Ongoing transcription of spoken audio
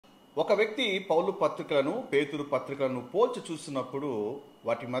ఒక వ్యక్తి పౌలు పత్రికలను పేతురు పత్రికలను పోల్చి చూసినప్పుడు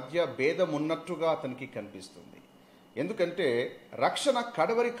వాటి మధ్య భేదం ఉన్నట్టుగా అతనికి కనిపిస్తుంది. ఎందుకంటే రక్షణ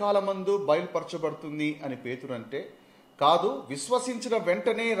కడవరి కాలమందు బయలుపరచబడుతుంది అని పేతురు అంటే, కాదు విశ్వసించిన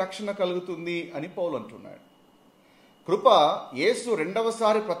వెంటనే రక్షణ కలుగుతుంది అని పౌలు అంటున్నాడు. కృప యేసు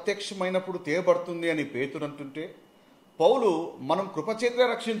రెండవసారి ప్రత్యక్షమైనప్పుడు తేబడుతుంది అని పేతురు అంటుంటే, పౌలు మనం కృపచేతే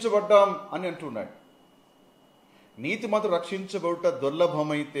రక్షించబడ్డాం అని అంటున్నాడు. నీతిమంతుడు రక్షించబడుట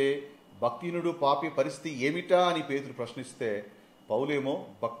దుర్లభమైతే భక్తిహీనుడు పాపి పరిస్థితి ఏమిటా అని పేతురు ప్రశ్నిస్తే, పౌలేమో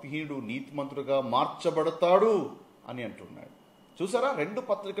భక్తిహీనుడు నీతిమంతుడుగా మార్చబడతాడు అని అంటున్నాడు. చూసారా, రెండు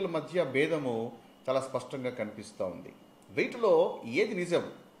పత్రికల మధ్య భేదము చాలా స్పష్టంగా కనిపిస్తూ ఉంది. వీటిలో ఏది నిజం?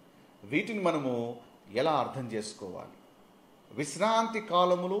 వీటిని మనము ఎలా అర్థం చేసుకోవాలి? విశ్రాంతి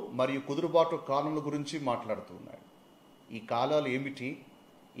కాలములు మరియు కుదురుబాటు కాలముల గురించి మాట్లాడుతున్నాడు. ఈ కాలాలు ఏమిటి?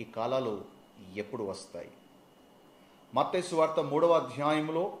 ఈ కాలాలు ఎప్పుడు వస్తాయి? మత్తయి సువార్త 3వ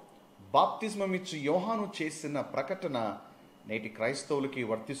అధ్యాయంలో బాప్తిస్మం ఇచ్చి యోహాను చేసిన ప్రకటన నేటి క్రైస్తవులకి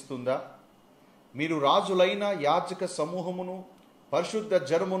వర్తిస్తుందా? మీరు రాజులైన యాజక సమూహమును, పరిశుద్ధ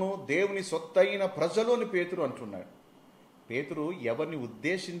జనమును, దేవుని సొత్తైన ప్రజలు అని పేతురు అంటున్నాడు. పేతురు ఎవరిని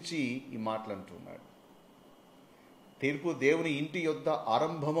ఉద్దేశించి ఈ మాటలు అంటున్నాడు? తీర్పు దేవుని ఇంటి యొద్ద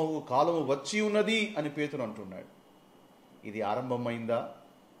ఆరంభమవు కాలము వచ్చి ఉన్నది అని పేతురు అంటున్నాడు. ఇది ఆరంభమైందా?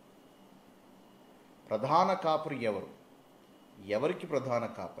 ప్రధాన కాపరి ఎవరు? ఎవరికి ప్రధాన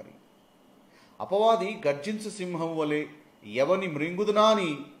కాపరి? అపవాది గర్జించు సింహం వలె ఎవరిని మృంగుదునా అని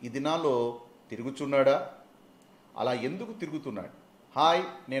ఈ దినాల్లో తిరుగుచున్నాడా? అలా ఎందుకు తిరుగుతున్నాడు? హాయ్,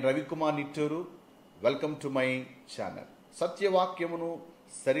 నేను Ravi Kumar Nitturu. Welcome to my channel. సత్యవాక్యమును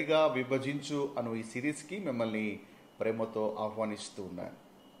సరిగా విభజించు అను ఈ సిరీస్కి మిమ్మల్ని ప్రేమతో ఆహ్వానిస్తూ ఉన్నాను.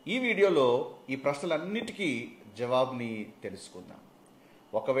 ఈ వీడియోలో ఈ ప్రశ్నలన్నిటికీ జవాబుని తెలుసుకుందాం.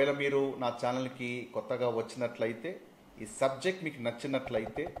 ఒకవేళ మీరు నా ఛానల్కి కొత్తగా వచ్చినట్లయితే, ఈ సబ్జెక్ట్ మీకు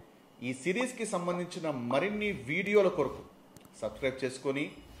నచ్చినట్లయితే, ఈ సిరీస్కి సంబంధించిన మరిన్ని వీడియోల కొరకు సబ్స్క్రైబ్ చేసుకొని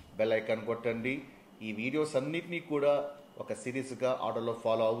బెల్ ఐకాన్ కొట్టండి. ఈ వీడియోస్ అన్నిటినీ కూడా ఒక సిరీస్గా ఆర్డర్లో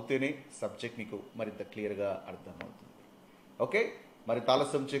ఫాలో అవుతేనే సబ్జెక్ట్ మీకు మరింత క్లియర్గా అర్థమవుతుంది. ఓకే, మరి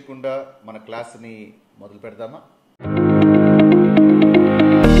ఆలస్యం చేయకుండా మన క్లాస్ని మొదలు పెడదామా?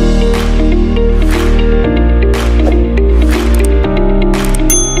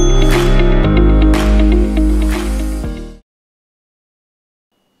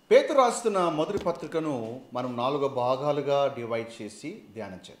 పేతురు రాస్తున్న మొదటి పత్రికను మనం 4 భాగాలుగా డివైడ్ చేసి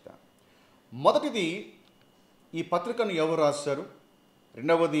ధ్యానం చేద్దాం. మొదటిది, ఈ పత్రికను ఎవరు రాశారు?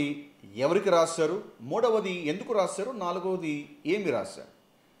 రెండవది, ఎవరికి రాశారు? మూడవది, ఎందుకు రాశారు? నాలుగవది, ఏమి రాశారు?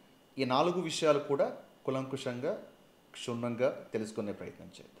 ఈ 4 విషయాలు కూడా కులంకుషంగా క్షుణ్ణంగా తెలుసుకునే ప్రయత్నం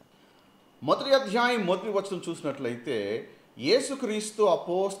చేద్దాం. మొదటి అధ్యాయం మొదటి వచనం చూసినట్లయితే, యేసుక్రీస్తు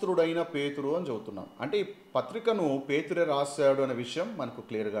అపోస్తలుడైన పేతురు అని చదువుతున్నాం. అంటే ఈ పత్రికను పేతురే రాశాడు అనే విషయం మనకు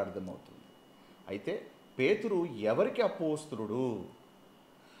క్లియర్గా అర్థమవుతుంది. అయితే పేతురు ఎవరికి అపోస్తలుడు?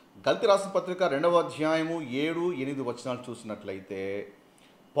 గలతీ రాసిన పత్రిక 2వ అధ్యాయము 7, 8 వచనాలు చూసినట్లయితే,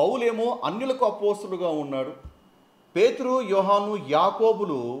 పౌలేమో అన్యులకు అపోస్తలుగా ఉన్నాడు. పేతురు, యోహాను,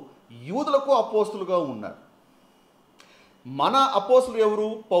 యాకోబులు యూదులకు అపోస్తలుగా ఉన్నారు. మన అపోస్తలు ఎవరు?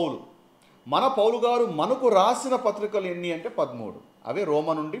 పౌలు. మన పౌలు గారు మనకు రాసిన పత్రికలు ఎన్ని అంటే 13. అవే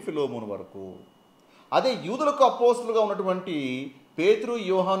రోమా నుండి ఫిలోమోను వరకు. అదే యూదులకు అపోస్తలుగా ఉన్నటువంటి పేతురు,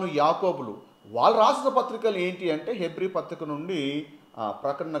 యోహాను, యాకోబులు వాళ్ళు రాసిన పత్రికలు ఏంటి అంటే హెబ్రీ పత్రిక నుండి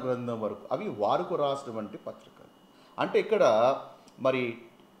ప్రకటన గ్రంథం వరకు. అవి వారికి రాసినటువంటి పత్రికలు. అంటే ఇక్కడ మరి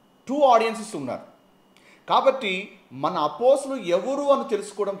 2 ఆడియన్సెస్ ఉన్నారు. కాబట్టి మన అపోస్తలు ఎవరు అని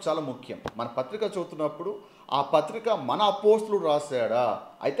తెలుసుకోవడం చాలా ముఖ్యం. మన పత్రిక చదువుతున్నప్పుడు ఆ పత్రిక మన అపోస్తలుడు రాశాడా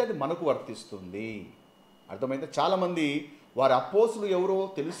అయితే అది మనకు వర్తిస్తుంది. అర్థమైతే? చాలామంది వారి అపోస్తలు ఎవరో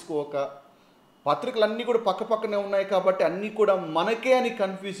తెలుసుకోక పత్రికలన్నీ కూడా పక్కపక్కనే ఉన్నాయి కాబట్టి అన్నీ కూడా మనకే అని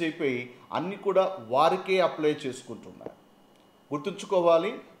కన్ఫ్యూజ్ అయిపోయి అన్నీ కూడా వారికే అప్లై చేసుకుంటున్నారు.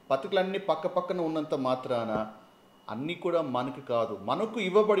 గుర్తుంచుకోవాలి, పత్రికలన్నీ పక్కపక్కన ఉన్నంత మాత్రాన అన్నీ కూడా మనకు కాదు. మనకు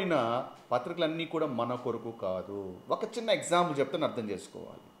ఇవ్వబడిన పత్రికలన్నీ కూడా మన కొరకు కాదు. ఒక చిన్న ఎగ్జాంపుల్ చెప్తాను, అర్థం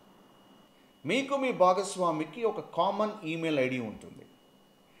చేసుకోవాలి. మీకు మీ భాగస్వామికి ఒక కామన్ ఈమెయిల్ ఐడి ఉంటుంది.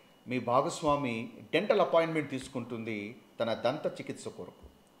 మీ భాగస్వామి డెంటల్ అపాయింట్మెంట్ తీసుకుంటుంది తన దంత చికిత్స కొరకు.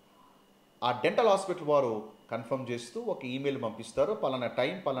 ఆ డెంటల్ హాస్పిటల్ వారు కన్ఫర్మ్ చేస్తూ ఒక ఈమెయిల్ పంపిస్తారు. పలానా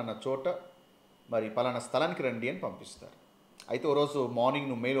టైం, పలానా చోట, మరి పలానా స్థలానికి రండి అని పంపిస్తారు. అయితే ఓ రోజు మార్నింగ్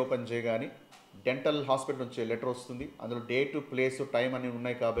నువ్వు మెయిల్ ఓపెన్ చేయగానే డెంటల్ హాస్పిటల్ నుంచి లెటర్ వస్తుంది. అందులో డేటు, ప్లేసు, టైం అన్నీ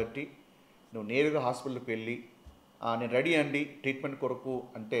ఉన్నాయి కాబట్టి నువ్వు నేరుగా హాస్పిటల్కి వెళ్ళి నేను రెడీ అండి ట్రీట్మెంట్ కొరకు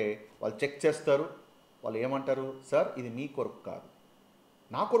అంటే వాళ్ళు చెక్ చేస్తారు. వాళ్ళు ఏమంటారు? సార్, ఇది మీ కొరకు కాదు.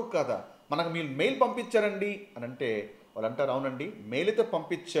 నా కొరకు కాదా? మనకు మీరు మెయిల్ పంపించారండి అని అంటే వాళ్ళు అంటారు, అవునండి మెయిల్ అయితే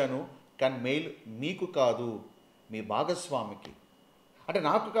పంపించాను, కానీ మెయిల్ మీకు కాదు, మీ భాగస్వామికి. అంటే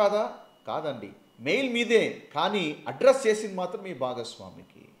నాకు కాదా? కాదండి, మెయిల్ మీదే, కానీ అడ్రస్ చేసింది మాత్రం మీ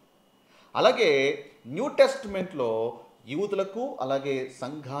భాగస్వామికి. అలాగే న్యూ టెస్ట్మెంట్లో యూదులకు అలాగే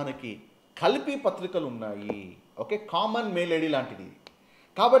సంఘానికి కలిపి పత్రికలు ఉన్నాయి. ఓకే, కామన్ మెయిల్ ఐడి లాంటిది.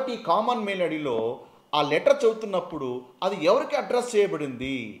 కాబట్టి కామన్ మెయిల్ ఐడిలో ఆ లెటర్ చదువుతున్నప్పుడు అది ఎవరికి అడ్రస్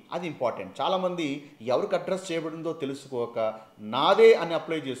చేయబడింది అది ఇంపార్టెంట్. చాలామంది ఎవరికి అడ్రస్ చేయబడిందో తెలుసుకోక నాదే అని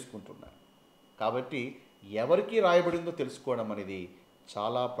అప్లై చేసుకుంటున్నారు. కాబట్టి ఎవరికి రాయబడిందో తెలుసుకోవడం అనేది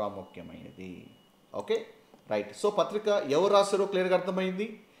చాలా ప్రాముఖ్యమైనది. Okay, right. సో పత్రిక ఎవరు రాశారో క్లియర్గా అర్థమైంది.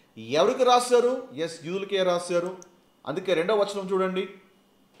 ఎవరికి రాశారు? ఎస్, యూదులకే రాశారు. అందుకే 2వ వచనం చూడండి,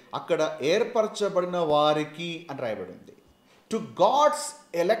 అక్కడ ఏర్పరచబడిన వారికి అని రాయబడింది. టు గాడ్స్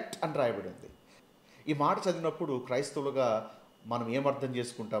ఎలెక్ట్ అని రాయబడింది. ఈ మాట చదివినప్పుడు క్రైస్తవులుగా మనం ఏమర్థం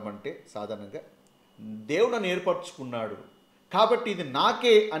చేసుకుంటామంటే, సాధారణంగా దేవుడు నన్ను ఏర్పరచుకున్నాడు కాబట్టి ఇది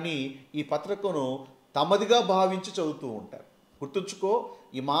నాకే అని ఈ పత్రికను తమదిగా భావించి చదువుతూ ఉంటారు. గుర్తుంచుకో,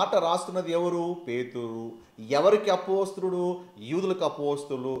 ఈ మాట రాస్తున్నది ఎవరు? పేతురు. ఎవరికి అపోస్తలుడు? యూదులకు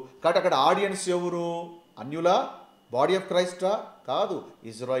అపోస్తలుడు. కాబట్టి అక్కడ ఆడియన్స్ ఎవరు? అన్యుల బాడీ ఆఫ్ క్రైస్టా? కాదు,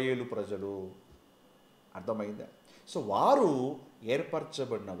 ఇజ్రాయేలు ప్రజలు. అర్థమైందా? సో వారు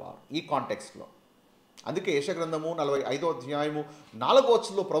ఏర్పరచబడిన వారు ఈ కాంటెక్స్ట్లో. అందుకే యెషయా గ్రంథము 45వ అధ్యాయము 4వ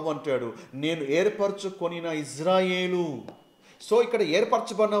వచనంలో ప్రభు అంటాడు, నేను ఏర్పరచుకొనిన ఇజ్రాయేలు. సో ఇక్కడ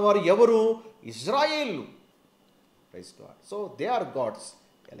ఏర్పరచబడిన వారు ఎవరు? Israel. Praise God. So they are God's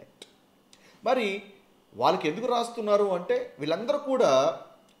elect. మరి వాళ్ళకి ఎందుకు రాస్తున్నారు అంటే, వీళ్ళందరూ కూడా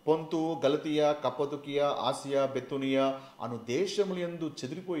పొంతు, గలతియా, కప్పదుకియా, ఆసియా, బెతునియా అను దేశములు యందు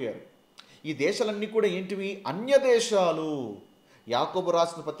చెదిరిపోయారు. ఈ దేశాలన్నీ కూడా ఏంటివి? అన్య దేశాలు. యాకోబు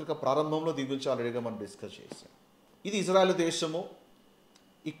రాసిన పత్రిక ప్రారంభంలో దీని గురించి ఆల్రెడీగా మనం డిస్కస్ చేశాం. ఇది ఇజ్రాయెల్ దేశము.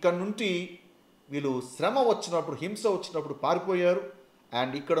 ఇక్కడ నుండి వీళ్ళు శ్రమ వచ్చినప్పుడు, హింస వచ్చినప్పుడు పారిపోయారు.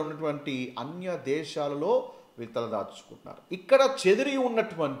 అండ్ ఇక్కడ ఉన్నటువంటి అన్య దేశాలలో వీళ్ళు తలదాచుకుంటున్నారు. ఇక్కడ చెదిరి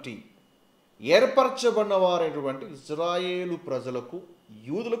ఉన్నటువంటి ఏర్పరచబడిన వారైనటువంటి ఇజ్రాయేలు ప్రజలకు,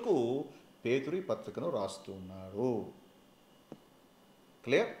 యూదులకు పేతురు ఈ పత్రికను రాస్తున్నాడు.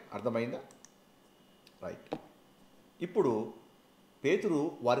 క్లియర్? అర్థమైందా? రైట్. ఇప్పుడు పేతురు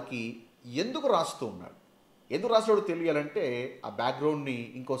వారికి ఎందుకు రాస్తూ ఉన్నాడు, ఎందుకు రాస్తాడో తెలియాలంటే ఆ బ్యాక్గ్రౌండ్ని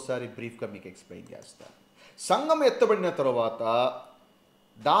ఇంకోసారి బ్రీఫ్గా మీకు ఎక్స్ప్లెయిన్ చేస్తాను. సంఘం ఎత్తబడిన తర్వాత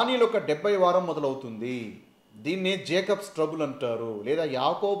దానిలో ఒక 70 వారం మొదలవుతుంది. దీన్నే జేకబ్స్ ట్రబుల్ అంటారు, లేదా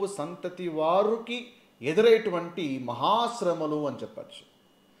యాకోబు సంతతి వారికి ఎదురయ్యేటువంటి మహాశ్రమలు అని చెప్పచ్చు.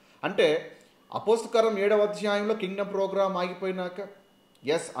 అంటే అపోస్తల కార్యం 7వ అధ్యాయంలో కింగ్డమ్ ప్రోగ్రామ్ ఆగిపోయినాక,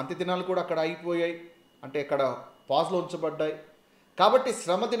 ఎస్, అంత్య దినాలు కూడా అక్కడ ఆగిపోయాయి, అంటే ఇక్కడ పాజ్లో ఉంచబడ్డాయి. కాబట్టి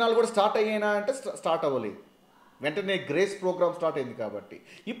శ్రమ దినాలు కూడా స్టార్ట్ అయ్యాయినా అంటే స్టార్ట్ అవ్వలేదు. వెంటనే గ్రేస్ ప్రోగ్రామ్ స్టార్ట్ అయింది. కాబట్టి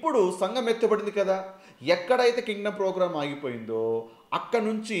ఇప్పుడు సంఘం ఎత్తబడింది కదా, ఎక్కడైతే కింగ్డమ్ ప్రోగ్రామ్ ఆగిపోయిందో అక్కడ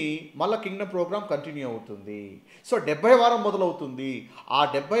నుంచి మళ్ళీ కింగ్డమ్ ప్రోగ్రామ్ కంటిన్యూ అవుతుంది. సో 70 వారం మొదలవుతుంది. ఆ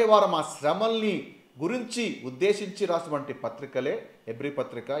 70 వారం ఆ శ్రమల్ని గురించి ఉద్దేశించి రాసినటువంటి పత్రికలే హెబ్రీ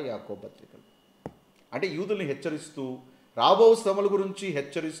పత్రిక, యాకోబు పత్రికలు. అంటే యూదుల్ని హెచ్చరిస్తూ, రాబో శ్రమల గురించి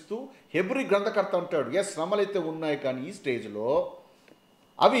హెచ్చరిస్తూ హెబ్రీ గ్రంథకర్త అంటాడు, ఎస్, శ్రమలు అయితే ఉన్నాయి, కానీ ఈ స్టేజ్లో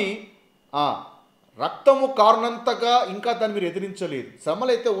అవి రక్తము కారణంతగా ఇంకా దాన్ని మీరు ఎదిరించలేదు.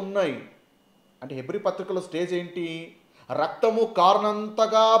 శ్రమలు అయితే ఉన్నాయి. అంటే హెబ్రీ పత్రికలో స్టేజ్ ఏంటి? రక్తము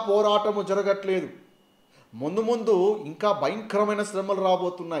కారణంతగా పోరాటము జరగట్లేదు, ముందు ముందు ఇంకా భయంకరమైన శ్రమలు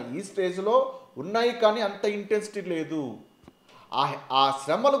రాబోతున్నాయి. ఈ స్టేజ్లో ఉన్నాయి, కానీ అంత ఇంటెన్సిటీ లేదు. ఆ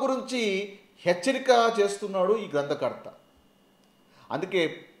శ్రమల గురించి హెచ్చరిక చేస్తున్నాడు ఈ గ్రంథకర్త. అందుకే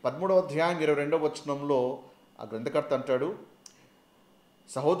 13వ అధ్యాయం 22వ వచనంలో ఆ గ్రంథకర్త అంటాడు,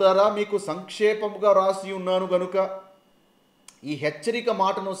 సహోదరా, మీకు సంక్షేపముగా రాసి ఉన్నాను గనుక ఈ హెచ్చరిక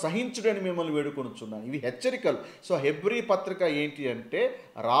మాటను సహించుడని మిమ్మల్ని వేడుకొనుచున్నాను. ఇవి హెచ్చరికలు. సో హెబ్రీ పత్రిక ఏంటి అంటే,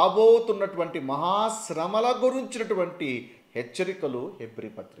 రాబోతున్నటువంటి మహాశ్రమల గురించినటువంటి హెచ్చరికలు హెబ్రీ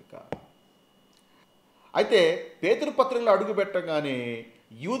పత్రిక. అయితే పేతురు పత్రికలో అడుగు పెట్టగానే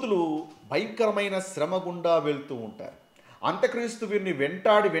యూదులు భయంకరమైన శ్రమ గుండా వెళ్తూ ఉంటారు. అంత్యక్రీస్తు వీరిని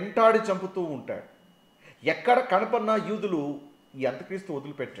వెంటాడి చంపుతూ ఉంటాడు. ఎక్కడ కనపడిన యూదులు ఈ అంత్యక్రీస్తు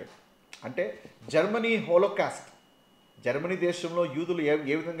వదిలిపెట్టాడు. అంటే జర్మనీ హోలోకాస్ట్, జర్మనీ దేశంలో యూదులు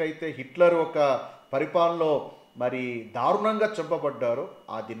ఏ విధంగా అయితే హిట్లర్ ఒక పరిపాలనలో మరి దారుణంగా చంపబడ్డారో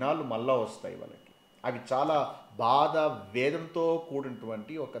ఆ దినాలు మళ్ళా వస్తాయి వాళ్ళకి. అవి చాలా బాధ, వేదంతో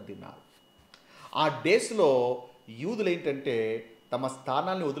కూడినటువంటి ఒక దినాలు. ఆ డేస్లో యూదులు ఏంటంటే తమ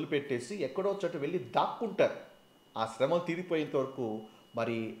స్థానాన్ని వదిలిపెట్టేసి ఎక్కడో చోట వెళ్ళి దాక్కుంటారు. ఆ శ్రమలు తీరిపోయేంత వరకు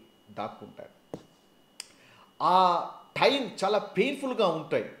మరి దాక్కుంటారు. ఆ టైం చాలా పెయిన్ఫుల్గా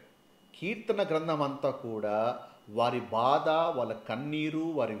ఉంటాయి. కీర్తన గ్రంథం అంతా కూడా వారి బాధ, వాళ్ళ కన్నీరు,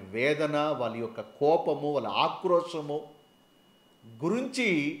 వారి వేదన, వాళ్ళ యొక్క కోపము, వాళ్ళ ఆక్రోశము గురించి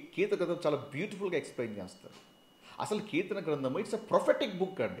కీర్తన గ్రంథం చాలా బ్యూటిఫుల్గా ఎక్స్ప్లెయిన్ చేస్తారు. అసలు కీర్తన గ్రంథము ఇట్స్ ఎ ప్రొఫెటిక్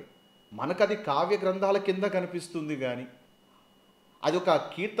బుక్ అండి. మనకది కావ్య గ్రంథాల కింద కనిపిస్తుంది కానీ, అది ఒక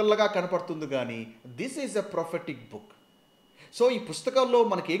కీర్తనలుగా కనపడుతుంది కానీ, this is a prophetic book. So ఈ పుస్తకంలో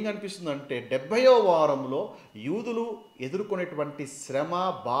మనకేం కనిపిస్తుందంటే 70వ వారంలో యూదులు ఎదుర్కొనేటువంటి శ్రమ,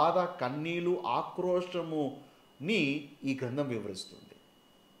 బాధ, కన్నీలు, ఆక్రోశముని ఈ గ్రంథం వివరిస్తుంది.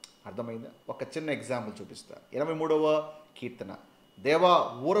 అర్థమైందా? ఒక చిన్న ఎగ్జాంపుల్ చూపిస్తా. 23వ కీర్తన, దేవా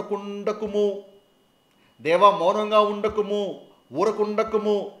ఊరకుండకుము, దేవా మౌనంగా ఉండకుము,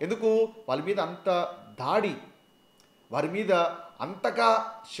 ఊరకుండకుము. ఎందుకు? వాళ్ళ మీద అంత దాడి, వారి మీద అంతగా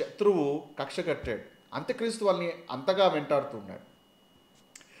శత్రువు కక్ష కట్టాడు. అంత్యక్రీస్తు వాళ్ళని అంతగా వెంటాడుతున్నాడు.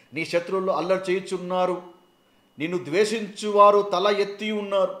 నీ శత్రువులు అల్లరి చేయుచున్నారు, నిన్ను ద్వేషించువారు తల ఎత్తి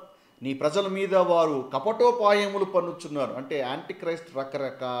ఉన్నారు, నీ ప్రజల మీద వారు కపటోపాయములు పన్నుచున్నారు. అంటే యాంటిక్రైస్ట్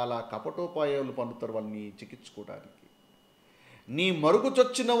రకరకాల కపటోపాయములు పన్నుతారు వాళ్ళని చికిత్సుకోవడానికి. నీ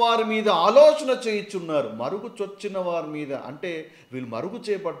మరుగుచొచ్చిన వారి మీద ఆలోచన చేయుచున్నారు. మరుగుచొచ్చిన వారి మీద అంటే వీళ్ళు మరుగు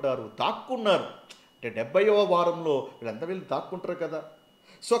చేయబడ్డారు, దాక్కున్నారు. అంటే 70వ వారంలో వీళ్ళు దాక్కుంటారు కదా.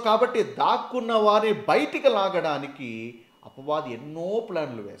 సో కాబట్టి దాక్కున్న వారిని బయటికి లాగడానికి అపవాది ఎన్నో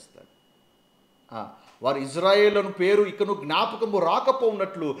ప్లాన్లు వేస్తాడు. వారు ఇజ్రాయేలును పేరు ఇకను జ్ఞాపకము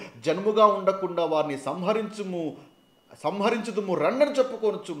రాకపోఉన్నట్లు జన్ముగా ఉండకుండా వారిని సంహరించుదుము రండని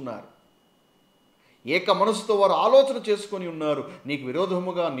చెప్పుకొనుచున్నారు. ఏక మనసుతో వారు ఆలోచన చేసుకొని ఉన్నారు, నీకు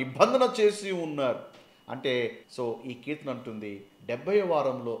విరోధముగా నిబంధన చేసి ఉన్నారు. అంటే సో ఈ కీర్తన అంటుంది 70వ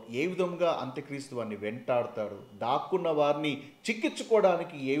వారంలో ఏ విధంగా అంత్యక్రీస్తు వారిని వెంటాడతాడు, దాక్కున్న వారిని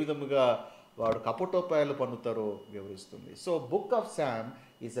చిక్కించుకోవడానికి ఏ విధముగా వాడు కపటోపాయాలు పన్నుతారో వివరిస్తుంది. So book of Sam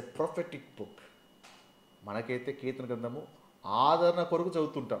is a prophetic book. మనకైతే కీర్తన గ్రంథము ఆదరణ కొరకు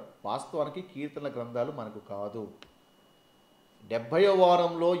చదువుతుంటాం. వాస్తవానికి కీర్తన గ్రంథాలు మనకు కాదు. 70వ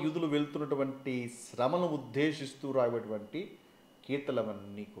వారంలో యూదులు వెళ్తున్నటువంటి శ్రమను ఉద్దేశిస్తూ రాయబడినటువంటి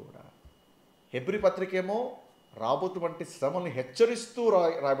కీర్తనలన్నీ కూడా. హెబ్రీ పత్రికేమో రాబోతున్నటువంటి శ్రమను హెచ్చరిస్తూ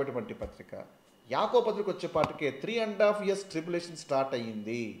రాయబడినటువంటి పత్రిక. యాకోబు పత్రిక వచ్చేపాటికే 3.5 years ట్రిబులేషన్ స్టార్ట్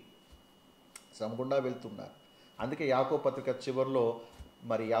అయ్యింది, శ్రమ గుండా వెళ్తున్నారు. అందుకే యాకోబు పత్రిక చివరిలో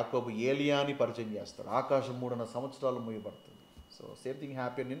మరి యాకోబు ఏలియాని పరిచయం చేస్తాడు. ఆకాశం 3.5 సంవత్సరాలు మూయబడుతుంది. So same thing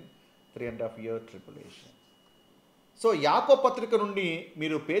happen in 3.5 year tribulation. So యాకోబు పత్రిక నుండి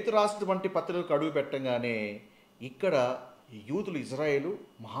మీరు పేతురు రాసినటువంటి పత్రికలకు అడుగు పెట్టగానే ఇక్కడ యూదులు ఇజ్రాయేలు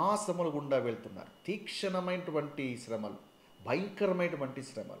మహాశ్రమలు గుండా వెళ్తున్నారు. తీక్షణమైనటువంటి శ్రమలు, భయంకరమైనటువంటి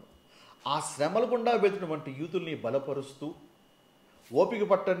శ్రమలు. ఆ శ్రమల గుండా వెళ్తున్నటువంటి యూదుల్ని బలపరుస్తూ ఓపిక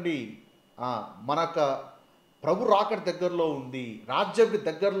పట్టండి, మనక ప్రభు రాకడ దగ్గరలో ఉంది, రాజ్యానికి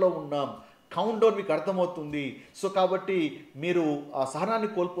దగ్గరలో ఉన్నాం, కౌంట్ డౌన్ మీకు అర్థమవుతుంది. సో కాబట్టి మీరు ఆ సహనాన్ని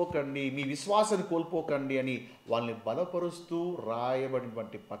కోల్పోకండి, మీ విశ్వాసాన్ని కోల్పోకండి అని వాళ్ళని బలపరుస్తూ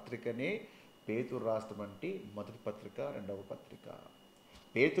రాయబడినటువంటి పత్రికనే పేతురు రాసినటువంటి మొదటి పత్రిక, రెండవ పత్రిక.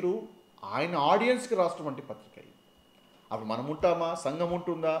 పేతురు ఆయన ఆడియన్స్కి రాసినటువంటి పత్రిక. అప్పుడు మనం ఉంటామా? సంఘం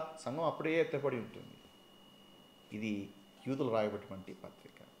ఉంటుందా? సంఘం అప్పుడే ఎత్తపడి ఉంటుంది. ఇది యూదులు రాయబడినటువంటి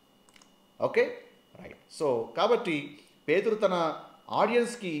పత్రిక. Okay, right. సో కాబట్టి పేతురు తన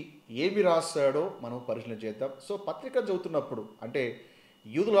ఆడియన్స్కి ఏమి రాస్తాడో మనం పరిశీలన చేద్దాం. సో పత్రిక చదువుతున్నప్పుడు, అంటే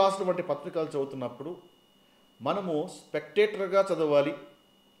యూదులు రాసినటువంటి పత్రికలు చదువుతున్నప్పుడు మనము స్పెక్టేటర్గా చదవాలి,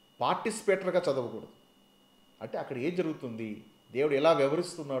 పార్టిసిపేటర్గా చదవకూడదు. అంటే అక్కడ ఏం జరుగుతుంది, దేవుడు ఎలా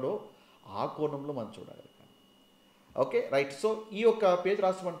వివరిస్తున్నాడో ఆ కోణంలో మనం చూడాలి. Okay, right. సో ఈ యొక్క పేతురు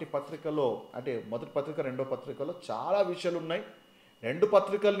రాసినటువంటి పత్రికలో, అంటే మొదటి పత్రిక, రెండో పత్రికలో చాలా విషయాలు ఉన్నాయి. రెండు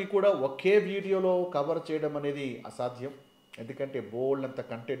పత్రికల్ని కూడా ఒకే వీడియోలో కవర్ చేయడం అనేది అసాధ్యం. ఎందుకంటే బోల్డ్ అంత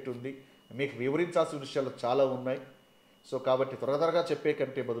కంటెంట్ ఉంది, మీకు వివరించాల్సిన విషయాలు చాలా ఉన్నాయి. సో కాబట్టి త్వరగా చెప్పే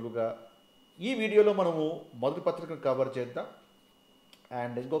కంటే బదులుగా ఈ వీడియోలో మనము మొదటి పత్రికను కవర్ చేద్దాం,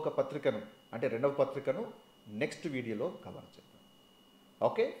 అండ్ ఇంకొక పత్రికను, అంటే రెండవ పత్రికను నెక్స్ట్ వీడియోలో కవర్ చేద్దాం.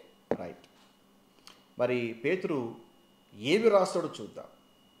 Okay, right. మరి పేతురు ఏమి రాస్తాడో చూద్దాం.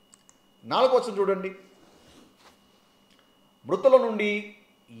 4వ వచనం చూడండి. మృతుల నుండి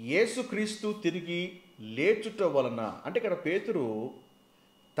యేసుక్రీస్తు తిరిగి లేచుట వలన, అంటే ఇక్కడ పేతురు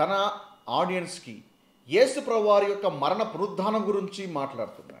తన ఆడియన్స్కి యేసు ప్రభువారి యొక్క మరణ పునరుద్ధానం గురించి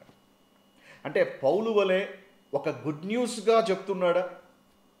మాట్లాడుతున్నాడు. అంటే పౌలు వలె ఒక గుడ్ న్యూస్గా చెప్తున్నాడా?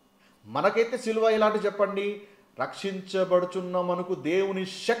 మనకైతే సిలువ ఇలాంటి చెప్పండి, రక్షించబడుచున్న మనకు దేవుని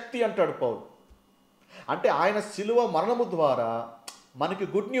శక్తి అంటాడు పౌలు. అంటే ఆయన సిలువ మరణము ద్వారా మనకి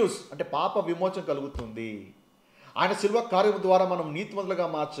గుడ్ న్యూస్, అంటే పాప విమోచన కలుగుతుంది. ఆయన సిలువ కార్యము ద్వారా మనం నీతిమంతులుగా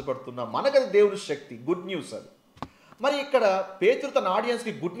మార్చబడుతున్నాం. మనకది దేవుని శక్తి, గుడ్ న్యూస్ అది. మరి ఇక్కడ పేతురు తన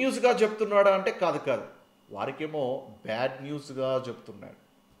ఆడియన్స్కి గుడ్ న్యూస్గా చెప్తున్నాడా అంటే కాదు, వారికేమో బ్యాడ్ న్యూస్గా చెప్తున్నాడు.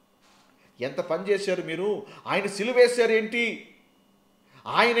 ఎంత పని చేశారు మీరు, ఆయన సిలువేశారేంటి,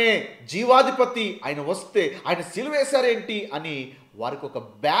 ఆయనే జీవాధిపతి, ఆయన వస్తే ఆయన సిలువేశారేంటి అని వారికి ఒక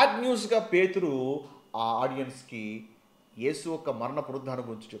బ్యాడ్ న్యూస్గా పేతురు ఆ ఆడియన్స్కి యేసు యొక్క మరణ పునరుద్ధానం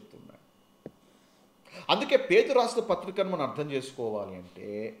గురించి చెప్తున్నాడు. అందుకే పేతురు రాసిన పత్రికను మనం అర్థం చేసుకోవాలి అంటే,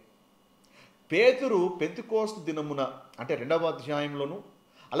 పేతురు పెంతెకోస్తు దినమున అంటే 2వ అధ్యాయంలోను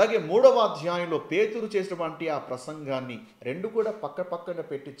అలాగే 3వ అధ్యాయంలో పేతురు చేసినటువంటి ఆ ప్రసంగాన్ని రెండు కూడా పక్క పక్కన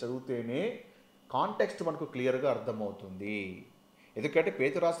పెట్టి చదివితేనే కాంటెక్స్ట్ మనకు క్లియర్గా అర్థమవుతుంది. ఎందుకంటే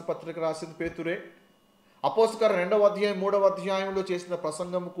పేతురు రాసిన పత్రిక రాసింది పేతురే, అపోస్తలుల 2వ అధ్యాయం 3వ అధ్యాయంలో చేసిన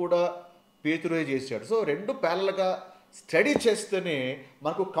ప్రసంగం కూడా పేతురే చేశాడు. సో రెండు ప్యారల్గా స్టడీ చేస్తేనే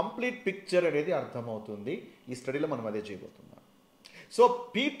మనకు కంప్లీట్ పిక్చర్ అనేది అర్థమవుతుంది. ఈ స్టడీలో మనం అదే చేయబోతున్నాం. So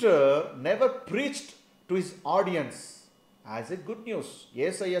Peter never preached to his audience as a good news.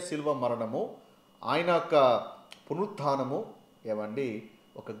 యేసయ్య శిలువ మరణము, ఆయన యొక్క పునరుత్థానము ఏమండి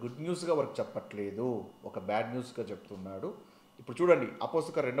ఒక గుడ్ న్యూస్గా వారికి చెప్పట్లేదు, ఒక బ్యాడ్ న్యూస్గా చెప్తున్నాడు. ఇప్పుడు చూడండి,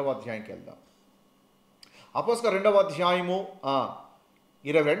 అపోస్తలుల 2వ అధ్యాయంకి వెళ్దాం. అపోస్తలుల 2వ అధ్యాయము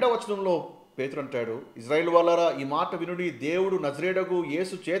 22వ వచనంలో పేతురు అంటాడు, ఇజ్రాయేల్ వాళ్ళారా ఈ మాట వినుడి, దేవుడు నజరేయుడగు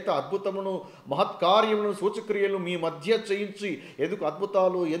యేసు చేత అద్భుతమును మహత్కార్యములను సూచక్రియలు మీ మధ్య చేయించి. ఎందుకు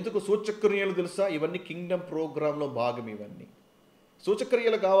అద్భుతాలు, ఎందుకు సూచక్రియలు తెలుసా? ఇవన్నీ కింగ్డమ్ ప్రోగ్రాంలో భాగం. ఇవన్నీ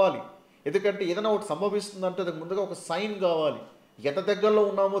సూచక్రియలు కావాలి. ఎందుకంటే ఏదైనా ఒకటి సంభవిస్తుందంటే దానికి ముందుగా ఒక సైన్ కావాలి. ఎంత దగ్గరలో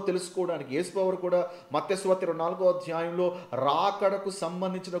ఉన్నామో తెలుసుకోవడానికి యేసుప్రభువు కూడా మత్తయి సువార్త 24వ అధ్యాయంలో రాకడకు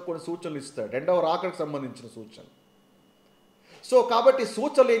సంబంధించిన కొన్ని సూచనలు ఇస్తాడు, 2వ రాకడకు సంబంధించిన సూచనలు. సో కాబట్టి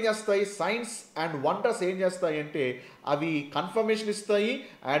సూచనలు ఏం చేస్తాయి, సైన్స్ అండ్ వండర్స్ ఏం చేస్తాయి అంటే అవి కన్ఫర్మేషన్ ఇస్తాయి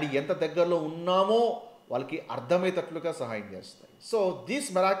అండ్ ఎంత దగ్గరలో ఉన్నామో వాళ్ళకి అర్థమయ్యేటట్లుగా సహాయం చేస్తాయి. So these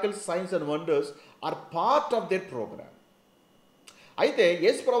miracles, science and wonders are part of their programme. అయితే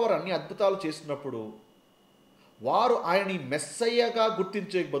యేసుప్రభువు అన్ని అద్భుతాలు చేసినప్పుడు వారు ఆయనని మెస్సయ్యగా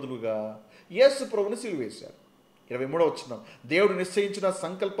గుర్తించే బదులుగా యేసుప్రభువుని సిలువేశారు. 23వ వచనం, దేవుడు నిశ్చయించిన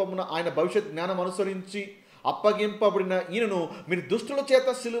సంకల్పమున ఆయన భవిష్యత్ జ్ఞానం అనుసరించి అప్పగింపబడిన ఈయనను మీరు దుష్టుల చేత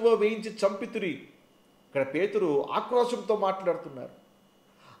సిలువ వేయించి చంపితిరి. ఇక్కడ పేతురు ఆక్రోశంతో మాట్లాడుతున్నారు.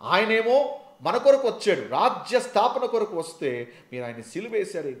 ఆయనేమో మన కొరకు వచ్చాడు, రాజ్య స్థాపన కొరకు వస్తే మీరు ఆయన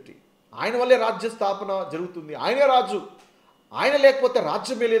సిలువేశారేంటి? ఆయన వల్లే రాజ్య స్థాపన జరుగుతుంది, ఆయనే రాజు, ఆయన లేకపోతే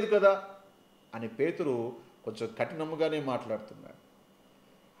రాజ్యమే లేదు కదా అని పేతురు కొంచెం కఠినంగానే మాట్లాడుతున్నాడు.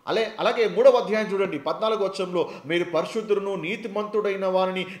 అలాగే 3వ అధ్యాయం చూడండి, 14వ వచనంలో మీరు పరిశుద్ధులను నీతిమంతుడైన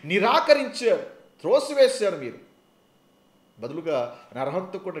వారిని నిరాకరించారు, త్రోసివేశారు. మీరు బదులుగా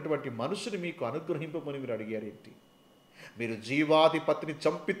నరహంతకున్నటువంటి మనుషుని మీకు అనుగ్రహింపమని మీరు అడిగారేంటి? మీరు జీవాధిపతిని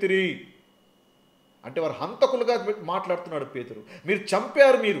చంపితిరి అంటే వారు హంతకులుగా మాట్లాడుతున్నాడు పేతురు. మీరు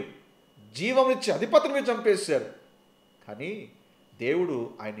చంపారు, మీరు జీవమిచ్చే అధిపతిని మీరు చంపేశారు, కానీ దేవుడు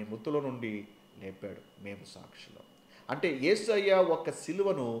ఆయన్ని మృతుల నుండి లేపాడు, మేము సాక్షులం. అంటే యేసయ్య ఒక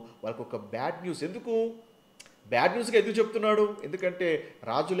సిలువను వాళ్ళకు ఒక బ్యాడ్ న్యూస్. ఎందుకు బ్యాడ్ న్యూస్గా ఎందుకు చెప్తున్నాడు? ఎందుకంటే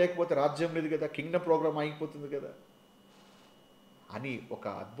రాజు లేకపోతే రాజ్యం లేదు కదా, కింగ్డమ్ ప్రోగ్రామ్ అయిపోతుంది కదా అని ఒక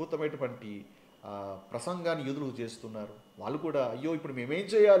అద్భుతమైనటువంటి ప్రసంగాన్ని యూదులు చేస్తున్నారు. వాళ్ళు కూడా అయ్యో ఇప్పుడు మేమేం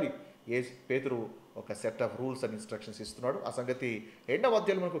చేయాలి? పేతురు ఒక set of rules and instructions ఇస్తున్నాడు. ఆ సంగతి 2వ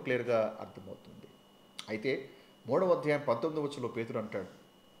అధ్యాయంలో మనకు క్లియర్గా అర్థమవుతుంది. అయితే 3వ అధ్యాయం 19వ వచనంలో పేతురు అంటాడు,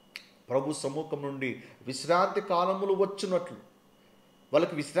 ప్రభు సమ్ముఖం నుండి విశ్రాంతి కాలములు వచ్చినట్లు.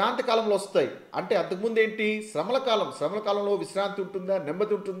 వాళ్ళకి విశ్రాంతి కాలంలో వస్తాయి అంటే అంతకుముందు ఏంటి? శ్రమల కాలం. శ్రమల కాలంలో విశ్రాంతి ఉంటుందా?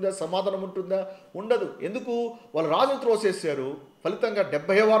 నెమ్మది ఉంటుందా? సమాధానం ఉంటుందా? ఉండదు. ఎందుకు? వాళ్ళు రాజును త్రోసేశారు, ఫలితంగా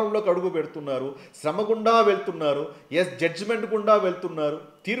 70వ వారంలోకి అడుగు పెడుతున్నారు, శ్రమ గుండా వెళ్తున్నారు, జడ్జిమెంట్ గుండా వెళ్తున్నారు,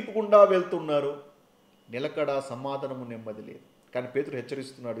 తీర్పు గుండా వెళ్తున్నారు. నిలకడ, సమాధానము, నెమ్మది లేదు. కానీ పేతురు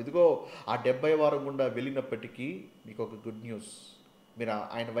హెచ్చరిస్తున్నాడు, ఇదిగో ఆ 70వ వారం గుండా వెళ్ళినప్పటికీ మీకు ఒక గుడ్ న్యూస్, మీరు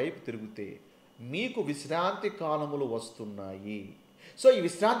ఆయన వైపు తిరిగితే మీకు విశ్రాంతి కాలములు వస్తున్నాయి. సో ఈ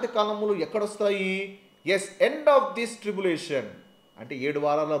విశ్రాంతి కాలములు ఎక్కడొస్తాయి? Yes, end of this tribulation అంటే 7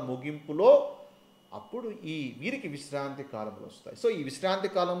 వారాల ముగింపులో అప్పుడు వీరికి విశ్రాంతి కాలములు వస్తాయి. సో ఈ విశ్రాంతి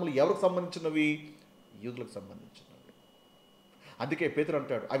కాలములు ఎవరికి సంబంధించినవి? యూదులకు సంబంధించినవి. అందుకే పేతురు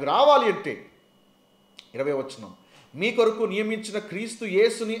అంటాడు అవి రావాలి అంటే 20వ వచనం, మీ కొరకు నియమించిన క్రీస్తు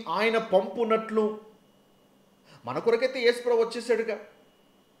యేసుని ఆయన పంపునట్లు. మన కొరకైతే యేసుప్రభు వచ్చేసాడుగా.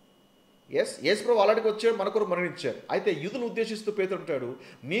 యేసుప్రభు ఆల్రెడీ వచ్చాడు, మన కొరకు మరణించాడు. అయితే యూదులను ఉద్దేశిస్తూ పేతురు అంటాడు,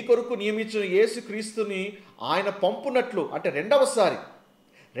 మీ కొరకు నియమించిన యేసు క్రీస్తుని ఆయన పంపునట్లు అంటే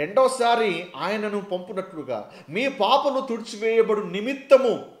రెండవసారి ఆయనను పంపునట్లుగా మీ పాపను తుడిచివేయబడు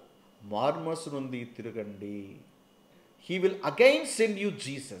నిమిత్తము మార్మసు నుండి తిరగండి. He will again send you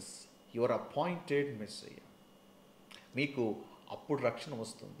Jesus your appointed Messiah. మీకు అప్పుడు రక్షణ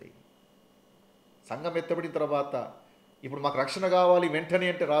వస్తుంది. సంఘం ఎత్తబడిన తర్వాత ఇప్పుడు మాకు రక్షణ కావాలి వెంటనే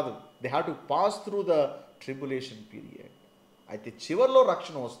అంటే రాదు. They have to pass through the tribulation period. అయితే చివరిలో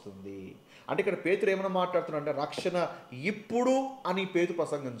రక్షణ వస్తుంది. అంటే ఇక్కడ పేతురు ఏమైనా మాట్లాడుతున్నా అంటే రక్షణ ఇప్పుడు అని పేతురు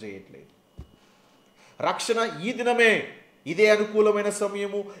ప్రసంగం చేయట్లేదు. రక్షణ ఈ దినమే, ఇదే అనుకూలమైన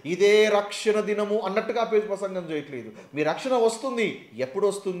సమయము, ఇదే రక్షణ దినము అన్నట్టుగా పేరు ప్రసంగం చేయట్లేదు. మీ రక్షణ వస్తుంది. ఎప్పుడు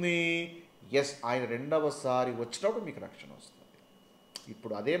వస్తుంది? ఎస్, ఆయన రెండవసారి వచ్చినప్పుడు మీకు రక్షణ వస్తుంది.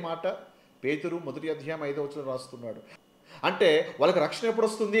 ఇప్పుడు అదే మాట పేతురు 1:5 రాస్తున్నాడు. అంటే వాళ్ళకి రక్షణ ఎప్పుడు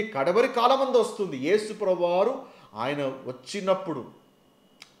వస్తుంది? కడవరి కాలమందు వస్తుంది. యేసు ప్రభువారు ఆయన వచ్చినప్పుడు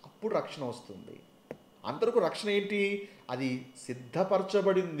అప్పుడు రక్షణ వస్తుంది. అంతవరకు రక్షణ ఏంటి? అది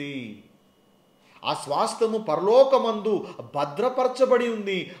సిద్ధపరచబడింది. ఆ స్వాస్థ్యము పరలోకమందు భద్రపరచబడి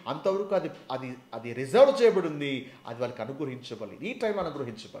ఉంది. అంతవరకు అది అది అది రిజర్వ్ చేయబడింది. అది వాళ్ళకి అనుగ్రహించబడలేదు. ఈ టైంలో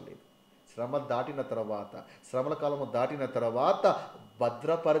అనుగ్రహించబడలేదు. శ్రమ దాటిన తర్వాత, శ్రమల కాలము దాటిన తర్వాత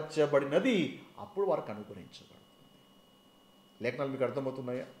భద్రపరచబడినది అప్పుడు వారికి అనుగ్రహించబడుతుంది. లేఖనాలు మీకు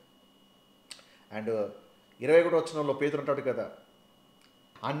అర్థమవుతున్నాయా? అండ్ 21వ వచనంలో పేతురు అంటాడు కదా,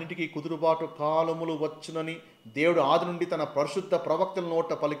 అన్నిటికీ కుదురుబాటు కాలములు వచ్చునని దేవుడు ఆది నుండి తన పరిశుద్ధ ప్రవక్తల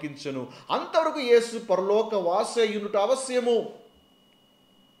నోట పలికించెను. అంతవరకు యేసు పరలోక వాసయునుట అవశ్యము.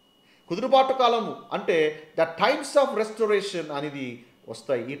 కుదురుబాటు కాలము అంటే ద టైమ్స్ ఆఫ్ రెస్టోరేషన్ అనేది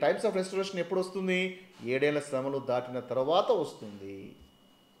వస్తాయి. ఈ టైమ్స్ ఆఫ్ రెస్టోరేషన్ ఎప్పుడు వస్తుంది? 7 ఏళ్ల శ్రమలు దాటిన తర్వాత వస్తుంది.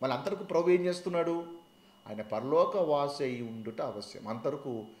 మళ్ళీ అంతవరకు ప్రభు ఏం చేస్తున్నాడు? ఆయన పరలోక వాసయి ఉండుట అవశ్యం.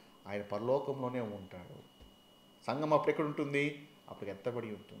 అంతవరకు ఆయన పరలోకంలోనే ఉంటాడు. సంఘం అప్పుడు ఎక్కడ ఉంటుంది? అప్పుడు ఎత్తబడి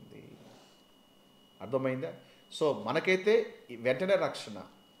ఉంటుంది. అర్థమైందా? సో మనకైతే వెంటనే రక్షణ,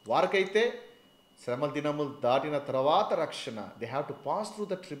 వారికైతే శ్రమ దినములు దాటిన తర్వాత రక్షణ. They have to pass through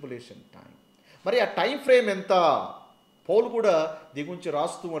the tribulation time. మరి ఆ టైం ఫ్రేమ్ ఎంత? పౌలు కూడా దీని గురించి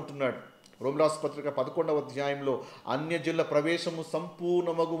రాస్తూ అంటున్నాడు. రోమరాసు పత్రిక 11వ అధ్యాయంలో అన్యజనుల ప్రవేశము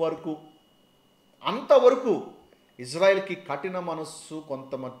సంపూర్ణమగు వరకు, అంతవరకు ఇజ్రాయెల్కి కఠిన మనస్సు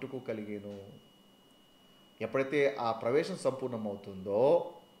కొంత మట్టుకు కలిగేను. ఎప్పుడైతే ఆ ప్రవేశం సంపూర్ణమవుతుందో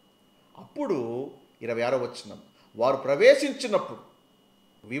అప్పుడు 26వ వచనం, వారు ప్రవేశించినప్పుడు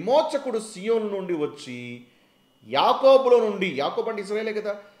విమోచకుడు సియోను నుండి వచ్చి యాకోబులో నుండి, యాకోబు అంటే ఇజ్రాయేలే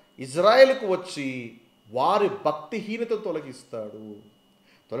కదా, ఇజ్రాయేలుకు వచ్చి వారి భక్తిహీనత తొలగిస్తాడు.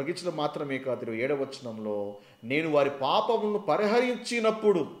 తొలగించడం మాత్రమే కాదు, 27వ వచనంలో, నేను వారి పాపములను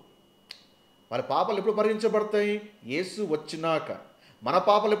పరిహరించినప్పుడు. వారి పాపాలు ఎప్పుడు పరిహరించబడతాయి? యేసు వచ్చినాక. మన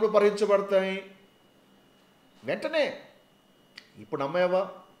పాపాలు ఎప్పుడు పరిహరించబడతాయి? వెంటనే. ఇప్పుడు నమ్మావా?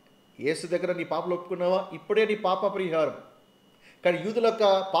 యేసు దగ్గర నీ పాపలు ఒప్పుకున్నావా? ఇప్పుడే నీ పాప పరిహారం. కానీ యూదుల యొక్క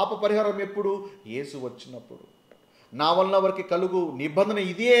పాప పరిహారం ఎప్పుడు? యేసు వచ్చినప్పుడు. నా వలన వారికి కలుగు నిబంధన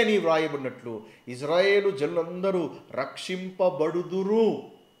ఇదే అని వ్రాయబడినట్లు ఇజ్రాయేలు జనులందరూ రక్షింపబడుదురు.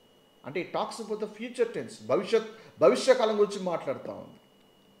 అంటే it talks about the future tense, భవిష్యకాలం గురించి మాట్లాడుతూ ఉంది.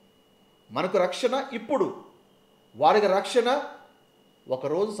 మనకు రక్షణ ఇప్పుడు, వారికి రక్షణ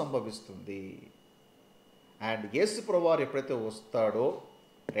ఒకరోజు సంభవిస్తుంది. అండ్ యేసు ప్రభువారు ఎప్పుడైతే వస్తాడో,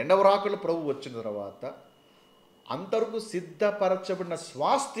 రెండవ రాకడ ప్రభు వచ్చిన తర్వాత అంతవరకు సిద్ధపరచబడిన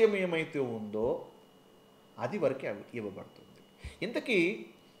స్వాస్థ్యం ఏమైతే ఉందో అది వరకే ఇవ్వబడుతుంది. ఇంతకీ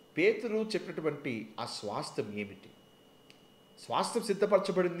పేతురు చెప్పినటువంటి ఆ స్వాస్థ్యం ఏమిటి? స్వాస్థ్యం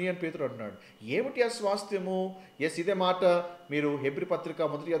సిద్ధపరచబడింది అని పేతురు అంటున్నాడు. ఏమిటి ఆ స్వాస్థ్యము? ఎస్, ఇదే మాట మీరు హెబ్రీ పత్రిక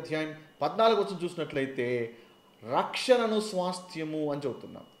 1వ అధ్యాయం 14వ వచనం చూసినట్లయితే రక్షణను స్వాస్థ్యము అని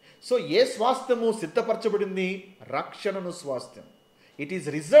చెబుతున్నాం. సో ఏ స్వాస్థ్యము సిద్ధపరచబడింది? రక్షణను స్వాస్థ్యం. It is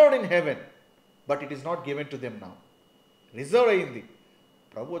reserved in heaven but it is not given to them now. Reserve అయింది.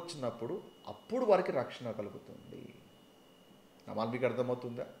 ప్రభు వచ్చినప్పుడు అప్పుడు వారికి రక్షణ కలుగుతుంది. నా మీకు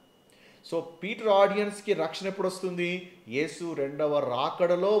అర్థమవుతుందా? సో పీటర్ ఆడియన్స్కి రక్షణ ఎప్పుడు వస్తుంది? యేసు రెండవ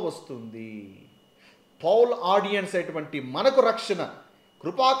రాకడలో వస్తుంది. పౌల్ ఆడియన్స్ అటువంటి మనకు రక్షణ,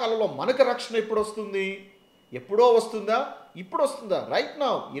 కృపాకాలంలో మనకు రక్షణ ఎప్పుడు వస్తుంది? ఎప్పుడో వస్తుందా? ఇప్పుడు వస్తుందా? Right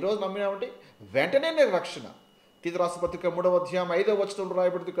now. ఈరోజు నమ్మినామంటే వెంటనే నేను రక్షణ. తీతు రాసిన పత్రిక 3వ అధ్యాయం 5వ వచనంలో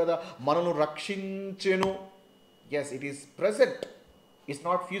రాయబడింది కదా, మనను రక్షించెను. Yes, it is present, it's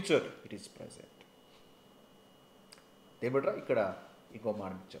not future, it is present. ఏమిట్రా ఇక్కడ ఇంకో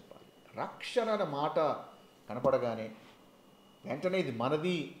మాట చెప్పాలి. రక్షణ అనే మాట కనపడగానే వెంటనే ఇది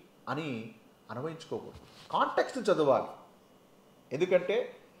మనది అని అన్వయించుకోకూడదు. కాంటెక్స్ట్ చదవాలి. ఎందుకంటే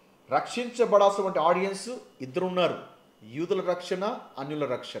రక్షించబడాల్సినటువంటి ఆడియన్స్ ఇద్దరు ఉన్నారు. యూదుల రక్షణ, అన్యుల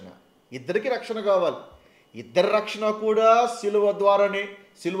రక్షణ. ఇద్దరికి రక్షణ కావాలి. ఇద్దరి రక్షణ కూడా సిలువ ద్వారానే,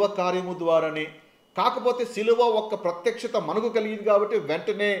 సిలువ కార్యము ద్వారానే. కాకపోతే సిలువ ఒక్క ప్రత్యక్షత మనకు కలిగింది కాబట్టి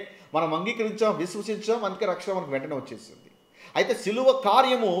వెంటనే మనం అంగీకరించాం, విశ్వసించాం, అందుకే రక్షణ మనకు వెంటనే వచ్చేసింది. అయితే సిలువ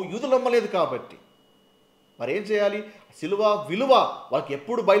కార్యము యూదులు నమ్మలేదు కాబట్టి మరి ఏం చేయాలి? సిలువ విలువ వాళ్ళకి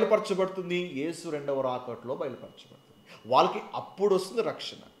ఎప్పుడు బయలుపరచబడుతుంది? యేసు రెండవ రాకడలో బయలుపరచబడుతుంది. వాళ్ళకి అప్పుడు వస్తుంది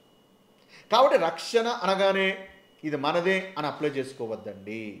రక్షణ. కాబట్టి రక్షణ అనగానే ఇది మనదే అని అప్లై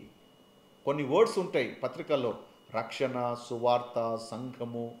చేసుకోవద్దండి. కొన్ని వర్డ్స్ ఉంటాయి పత్రికల్లో, రక్షణ, సువార్త,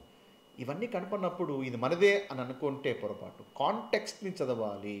 సంఘము, ఇవన్నీ కనపడినప్పుడు ఇది మనదే అని అనుకుంటే పొరపాటు. కాంటెక్స్ట్ని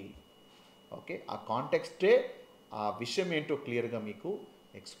చదవాలి. ఓకే, ఆ కాంటెక్స్టే ఆ విషయం ఏంటో క్లియర్గా మీకు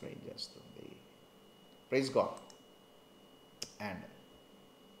ఎక్స్ప్లెయిన్ చేస్తుంది. Praise God. అండ్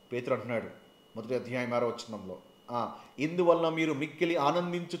పేతురు అంటున్నాడు 1వ అధ్యాయం 6వ వచనంలో, ఇందువల్ల మీరు మిక్కిలి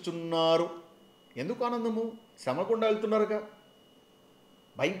ఆనందించుచున్నారు. ఎందుకు ఆనందము? శ్రమ గుండా వెళ్తున్నారుగా,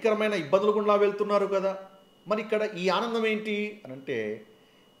 భయంకరమైన ఇబ్బందులు గుండా వెళ్తున్నారు కదా. మరి ఇక్కడ ఈ ఆనందం ఏంటి అని అంటే,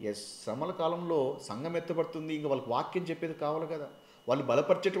 శ్రమల కాలంలో సంఘం ఎత్తబడుతుంది, ఇంకా వాళ్ళకి వాక్యం చెప్పేది కావాలి కదా, వాళ్ళు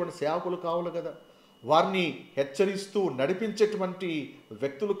బలపరిచేటువంటి సేవకులు కావాలి కదా, వారిని హెచ్చరిస్తూ నడిపించేటువంటి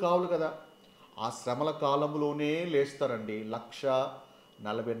వ్యక్తులు కావాలి కదా. ఆ శ్రమల కాలంలోనే లేస్తారండి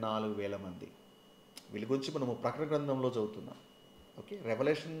 1,44,000 మంది. వీళ్ళ గురించి మనము ప్రకటన గ్రంథంలో చదువుతున్నాం. ఓకే,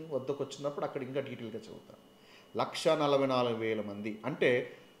 రెవల్యూషన్ వద్దకు వచ్చినప్పుడు అక్కడ ఇంకా డీటెయిల్గా చదువుతాం. 1,44,000 మంది అంటే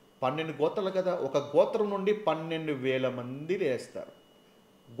 12 గోత్రాలు కదా. ఒక గోత్రం నుండి 12,000 మంది లేస్తారు.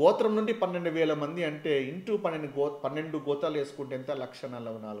 గోత్రం నుండి 12,000 మంది అంటే ఇంటూ 12 గోత్రాలు వేసుకుంటే ఎంత?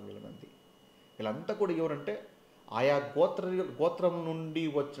 1,44,000 మంది. వీళ్ళంతా కూడా ఎవరంటే ఆయా గోత్రం నుండి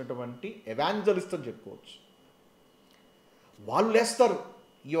వచ్చినటువంటి ఎవాంజలిస్ట్ అని చెప్పుకోవచ్చు. వాళ్ళు లేస్తారు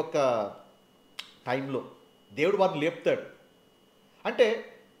ఈ యొక్క టైంలో. దేవుడు వారిని లేపుతాడు. అంటే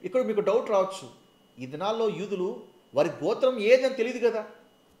ఇక్కడ మీకు డౌట్ రావచ్చు, ఈ దినాల్లో యూదులు వారి గోత్రం ఏదని తెలియదు కదా,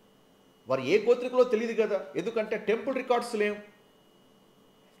 వారు ఏ గోత్రికులో తెలియదు కదా. ఎందుకంటే టెంపుల్ రికార్డ్స్ లేవు.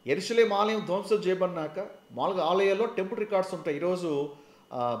 యెరూషలేము ఆలయం ధ్వంసం చేయబడినాక మామూలుగా ఆలయాల్లో టెంపుల్ రికార్డ్స్ ఉంటాయి. ఈరోజు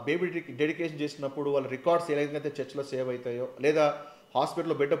బేబీ డెడికేషన్ చేసినప్పుడు వాళ్ళ రికార్డ్స్ ఏ విధంగా అయితే చర్చ్లో సేవ్ అవుతాయో, లేదా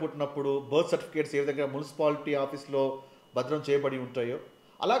హాస్పిటల్లో బిడ్డ పుట్టినప్పుడు బర్త్ సర్టిఫికేట్స్ ఏ విధంగా మున్సిపాలిటీ ఆఫీస్లో భద్రం చేయబడి ఉంటాయో,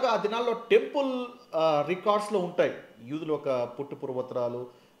 అలాగా ఆ దినాల్లో టెంపుల్ రికార్డ్స్లో ఉంటాయి యూదులు ఒక పుట్టు పూర్వోత్తరాలు,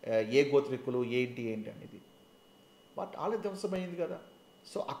 ఏ గోత్రికులు ఏంటి అనేది. బట్ ఆలయం ధ్వంసమైంది కదా.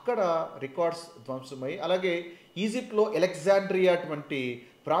 సో అక్కడ రికార్డ్స్ ధ్వంసమై, అలాగే ఈజిప్ట్లో అలెగ్జాండ్రియా అటువంటి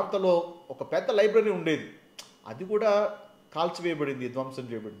ప్రాంతంలో ఒక పెద్ద లైబ్రరీ ఉండేది, అది కూడా కాల్చివేయబడింది, ధ్వంసం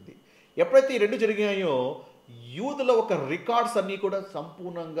చేయబడింది. ఎప్పుడైతే ఈ రెండు జరిగాయో యూదుల ఒక రికార్డ్స్ అన్నీ కూడా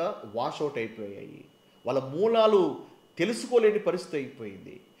సంపూర్ణంగా వాషౌట్ అయిపోయాయి. వాళ్ళ మూలాలు తెలుసుకోలేని పరిస్థితి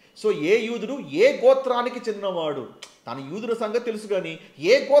అయిపోయింది. సో ఏ యూదుడు ఏ గోత్రానికి చెందినవాడు, తన యూదుల సంగతి తెలుసు కానీ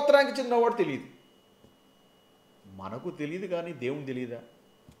ఏ గోత్రానికి చెందినవాడు తెలియదు. మనకు తెలియదు కానీ దేవుని తెలియదా?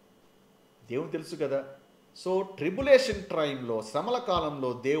 దేవుని తెలుసు కదా. సో ట్రిబులేషన్ టైంలో, శ్రమల కాలంలో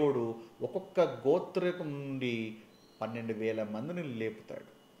దేవుడు ఒక్కొక్క గోత్రం నుండి 12,000 మందిని లేపుతాడు.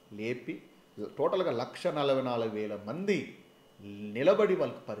 లేపి టోటల్గా 1,44,000 మంది నిలబడి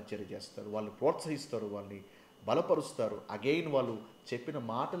వాళ్ళకి పరిచయం చేస్తారు, వాళ్ళు ప్రోత్సహిస్తారు, వాళ్ళని బలపరుస్తారు. అగైన్ వాళ్ళు చెప్పిన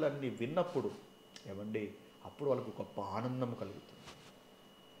మాటలన్నీ విన్నప్పుడు అప్పుడు వాళ్ళకు గొప్ప ఆనందం కలుగుతుంది.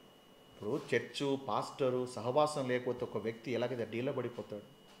 ఇప్పుడు చర్చు, పాస్టరు సహవాసం లేకపోతే ఒక వ్యక్తి ఎలాగైతే డీలబడిపోతాడు,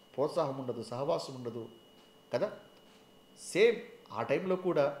 ప్రోత్సాహం ఉండదు, సహవాసం ఉండదు కదా. సేమ్ ఆ టైంలో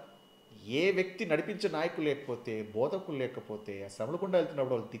కూడా ఏ వ్యక్తి నడిపించే నాయకులు లేకపోతే, బోధకులు లేకపోతే, ఆ శ్రమలకుండా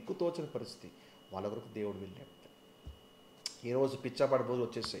వెళ్తున్నప్పుడు వాళ్ళు దిక్కుతోచని పరిస్థితి, వాళ్ళ వరకు దేవుడు వెళ్ళేస్తాడు. ఈరోజు పిచ్చాపాటి రోజులు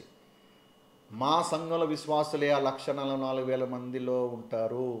వచ్చేసాయి. మా సంఘంలో విశ్వాసులే ఆ 1,44,000 మందిలో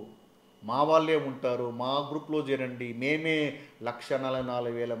ఉంటారు, మా వాళ్ళే ఉంటారు, మా గ్రూప్లో చేరండి, మేమే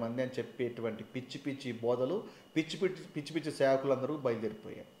 1,44,000 మంది అని చెప్పేటువంటి పిచ్చి పిచ్చి బోధలు, పిచ్చి పిచ్చి సేవకులు అందరూ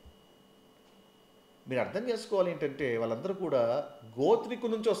బయలుదేరిపోయారు. మీరు అర్థం చేసుకోవాలి ఏంటంటే వాళ్ళందరూ కూడా గోత్రికు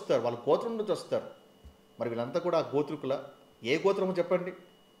నుంచి వస్తారు, వాళ్ళ గోత్రం నుంచి వస్తారు. మరి వీళ్ళంతా కూడా ఆ గోత్రికుల ఏ గోత్రమో చెప్పండి.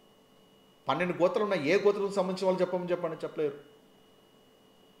 12 గోత్రాలు ఉన్నాయి, ఏ గోత్రం సంబంధించిన వాళ్ళు చెప్పండి. చెప్పలేరు.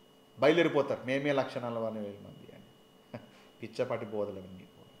 బయలుదేరిపోతారు, మేమే 1,44,000 మంది అని. పిచ్చపాటి బోధలు అవన్నీ.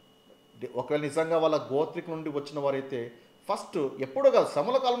 ఒకవేళ నిజంగా వాళ్ళ గోత్రిక నుండి వచ్చిన వారైతే ఫస్ట్ ఎప్పుడో కాదు,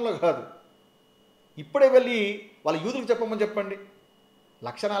 శ్రమల కాలంలో కాదు, ఇప్పుడే వెళ్ళి వాళ్ళ యూదులకు చెప్పండి.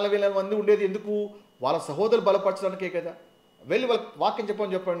 1,44,000 మంది ఉండేది ఎందుకు? వాళ్ళ సహోదరులు బలపరచడానికే కదా. వెళ్ళి వాళ్ళ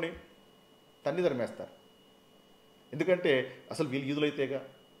వాక్యం చెప్పండి. తండ్రి ధర్మేస్తారు. ఎందుకంటే అసలు వీళ్ళు యూదులైతేగా.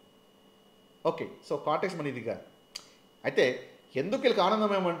 ఓకే, సో కాంటెక్స్ట్ మన ఇదిగా. అయితే ఎందుకు వీళ్ళకి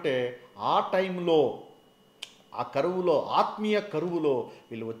ఆనందం ఏమంటే, ఆ టైంలో, ఆ కరువులో, ఆత్మీయ కరువులో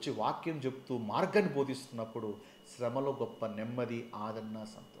వీళ్ళు వచ్చి వాక్యం చెప్తూ మార్గాన్ని బోధిస్తున్నప్పుడు శ్రమలో గొప్ప నెమ్మది, ఆదరణ,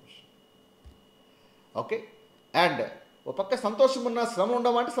 సంతోషం. ఓకే, అండ్ ఒక పక్క సంతోషం ఉన్న శ్రమలు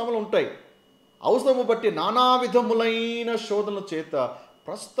ఉండమంటే శ్రమలు ఉంటాయి. అవసరము బట్టి నానా విధములైన శోధనల చేత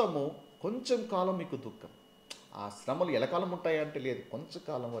ప్రస్తుతము కొంచెం కాలం మీకు దుఃఖం. ఆ శ్రమలు ఎలకాలం ఉంటాయంటే లేదు, కొంచెం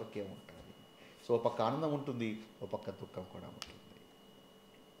కాలం వరకే ఉంటుంది. సో ఒక పక్క ఆనందం ఉంటుంది, ఒక పక్క దుఃఖం కూడా ఉంటుంది.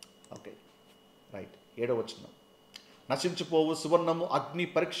 Okay, right. 7వ వచనం, నశించిపోవు సువర్ణము అగ్ని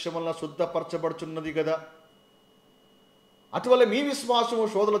పరీక్ష వలన శుద్ధపరచబడుచున్నది కదా, అటువల్ల మీ విశ్వాసము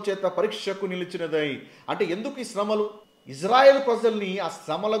శోధన చేత పరీక్షకు నిలిచినదై. అంటే ఎందుకు ఈ శ్రమలు? ఇజ్రాయేల్ ప్రజల్ని ఆ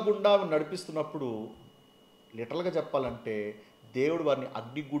శ్రమల గుండా నడిపిస్తున్నప్పుడు, లిటరల్గా చెప్పాలంటే దేవుడు వారిని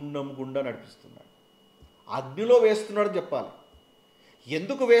అగ్నిగుండం గుండా నడిపిస్తున్నాడు, అగ్నిలో వేస్తున్నాడు చెప్పాలి.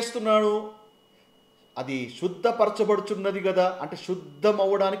 ఎందుకు వేస్తున్నాడు? అది శుద్ధపరచబడుచున్నది కదా అంటే శుద్ధం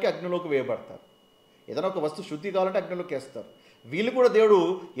అవ్వడానికి అగ్నిలోకి వేయబడతారు. ఏదైనా ఒక వస్తువు శుద్ధి కావాలంటే అగ్నిలోకి వేస్తారు. వీళ్ళు కూడా దేవుడు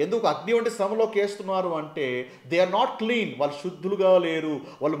ఎందుకు అగ్ని వంటి శ్రమలోకి వేస్తున్నారు అంటే దే ఆర్ నాట్ క్లీన్, వాళ్ళు శుద్ధులుగా లేరు,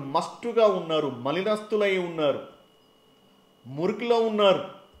 వాళ్ళు మస్టుగా ఉన్నారు, మలినస్తులై ఉన్నారు, మురికిలో ఉన్నారు.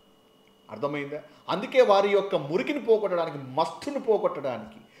 అర్థమైందా? అందుకే వారి యొక్క మురికిని పోగొట్టడానికి, మస్టును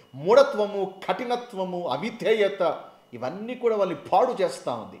పోగొట్టడానికి, మూఢత్వము, కఠినత్వము, అవిధేయత ఇవన్నీ కూడా వాళ్ళని పాడు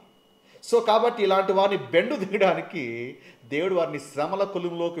చేస్తూ ఉంది. సో కాబట్టి ఇలాంటి వారిని బెండు దిగడానికి దేవుడు వారిని శ్రమల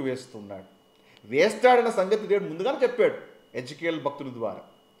కొలుములోకి వేస్తున్నాడు. వేస్తాడన్న సంగతి దేవుడు ముందుగానే చెప్పాడు ఎజ్కేల్ భక్తుల ద్వారా.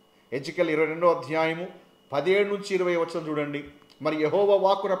 ఎజ్కేల్ 22వ అధ్యాయము 17 నుంచి 20 వచనం చూడండి. మరి యెహోవా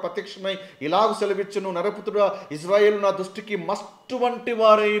వాక్కున ప్రత్యక్షమై ఇలాగ సెలవిచ్చును, నరపుత్రుడా, ఇశ్రాయేలు నా దృష్టికి మస్టు వంటి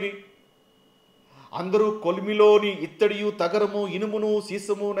వారైరి. అందరూ కొలిమిలోని ఇత్తడియు, తగరము, ఇనుమును,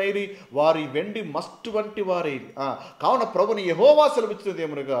 సీసము నైరి, వారి వెండి మస్టు వంటి వారైరి. కావున ప్రభుని యెహోవా సెలవిచ్చినది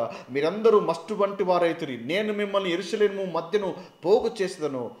ఏమనగా, మీరందరూ మస్టు వంటి వారైతురి. నేను మిమ్మల్ని యెరూషలేము మధ్యను పోగు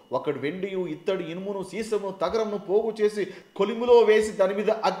చేసేదను. ఒకడు వెండియు, ఇత్తడి, ఇనుమును, సీసము, తగరమును పోగు చేసి కొలిమిలో వేసి దాని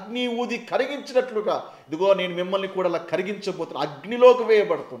మీద అగ్ని ఊది కరిగించినట్లుగా ఇదిగో నేను మిమ్మల్ని కూడా అలా కరిగించబోతున్నాను, అగ్నిలోకి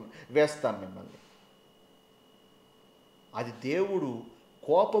వేస్తాను మిమ్మల్ని. అది దేవుడు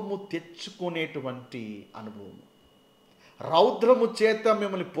కోపము తెచ్చుకునేటువంటి అనుభవం. రౌద్రము చేత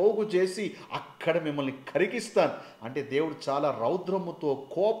మిమ్మల్ని పోగు చేసి అక్కడ మిమ్మల్ని కరిగిస్తాను అంటే దేవుడు చాలా రౌద్రముతో,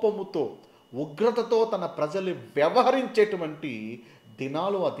 కోపముతో, ఉగ్రతతో తన ప్రజల్ని వ్యవహరించేటువంటి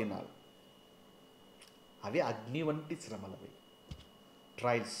దినాలు ఆ దినాలు. అవి అగ్ని వంటి శ్రమలవి,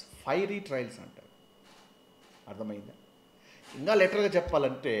 ట్రయల్స్, ఫైరీ ట్రయల్స్ అంటారు. అర్థమైందా? ఇంకా లెటర్గా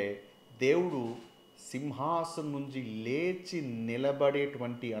చెప్పాలంటే దేవుడు సింహాసనం నుంచి లేచి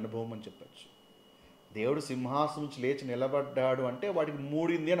నిలబడేటువంటి అనుభవం అని చెప్పచ్చు. దేవుడు సింహాసనం నుంచి లేచి నిలబడ్డాడు అంటే వాడికి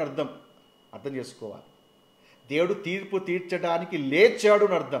మూడింది అని అర్థం చేసుకోవాలి. దేవుడు తీర్పు తీర్చడానికి లేచాడు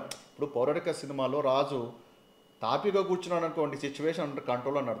అని అర్థం. ఇప్పుడు పౌరాణిక సినిమాలో రాజు తాపిగా కూర్చున్నాడు అనుకోండి, సిచ్యువేషన్ అండర్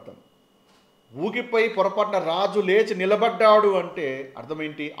కంట్రోల్ అని అర్థం. ఊగిపోయి పొరపాటున రాజు లేచి నిలబడ్డాడు అంటే అర్థం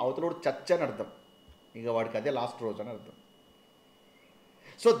ఏంటి? అవతలోడు చచ్చని అర్థం. ఇక వాడికి అదే లాస్ట్ రోజు అని అర్థం.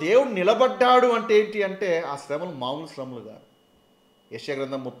 సో దేవుడు నిలబడ్డాడు అంటే ఏంటి అంటే ఆ శ్రమలు మామూలు శ్రమలు కాదు. యెషయా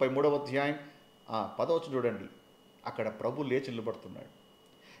గ్రంథం 33వ అధ్యాయం 10వ వచనం చూడండి. అక్కడ ప్రభు లేచి నిలబడుతున్నాడు.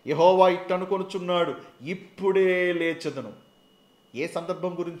 యెహోవా ఇట్టనుకొనుచున్నాడు, ఇప్పుడే లేచెదను. ఏ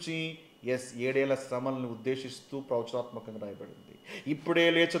సందర్భం గురించి? 7 ఏళ్ల శ్రమలను ఉద్దేశిస్తూ ప్రవచనాత్మకంగా రాయబడింది. ఇప్పుడే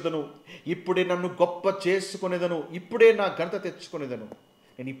లేచెదను, ఇప్పుడే నన్ను గొప్ప చేసుకునేదను, ఇప్పుడే నా ఘనత తెచ్చుకునేదను.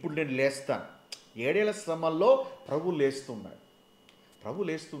 నేను లేస్తాను. 7 ఏళ్ల శ్రమల్లో ప్రభు లేస్తున్నాడు. ప్రభు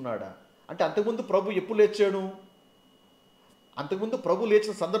లేస్తున్నాడా అంటే అంతకుముందు ప్రభు ఎప్పుడు లేచాడు? అంతకుముందు ప్రభు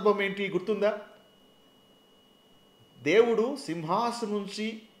లేచిన సందర్భం ఏంటి గుర్తుందా? దేవుడు సింహాసనం నుంచి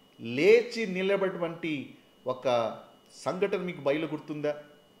లేచి నిలబడినటువంటి ఒక సంఘటన మీకు బయలు గుర్తుందా?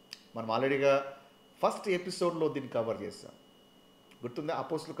 మనం ఆల్రెడీగా ఫస్ట్ ఎపిసోడ్లో దీన్ని కవర్ చేస్తాం. గుర్తుందా?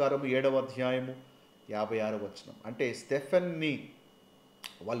 అపోస్తలుల కార్యము 7వ అధ్యాయము 56వ వచనం. అంటే స్టెఫెన్ని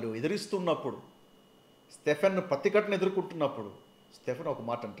వాళ్ళు ఎదిరిస్తున్నప్పుడు, స్టెఫెన్ ప్రతిఘటన ఎదుర్కొంటున్నప్పుడు స్టెఫెన్ ఒక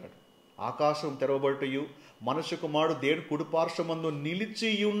మాట అంటాడు, ఆకాశం తెరవబడుటయు మనుష్య కుమారుడు దేవుని కుడిపార్శ్వమందు నిలిచి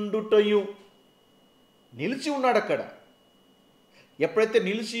ఉన్నాడు. అక్కడ ఎప్పుడైతే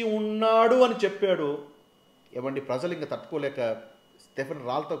నిలిచి ఉన్నాడు అని చెప్పాడో ఏమండి ప్రజలు ఇంకా తట్టుకోలేక స్టెఫెన్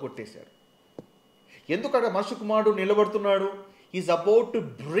రాళ్ళతో కొట్టేశాడు. ఎందుకంటే మనుష్య కుమారుడు నిలబడుతున్నాడు. Is about to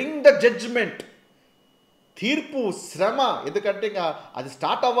bring the judgement, తీర్పు, శ్రమ. ఎందుకంటే ఇంకా అది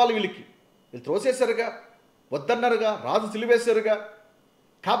స్టార్ట్ అవ్వాలి. వీళ్ళు త్రోసేశారుగా, వద్దన్నారుగా, రాజు సిలివేశారుగా.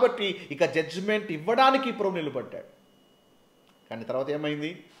 కాబట్టి ఇక జడ్జిమెంట్ ఇవ్వడానికి ప్రభు నిలబడ్డాడు. కానీ తర్వాత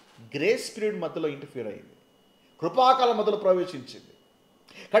ఏమైంది? గ్రేస్ పీరియడ్ మధ్యలో ఇంటర్ఫియర్ అయింది, కృపాకాలం మధ్యలో ప్రవేశించింది.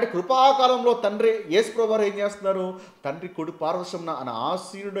 కానీ కృపాకాలంలో తండ్రి యేసు ప్రభువారు ఏం చేస్తున్నారు? తండ్రి కుడి పార్శ్వమున ఆయన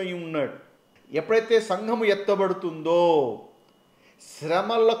ఆసీనుడై ఉన్నాడు. ఎప్పుడైతే సంఘము ఎత్తబడుతుందో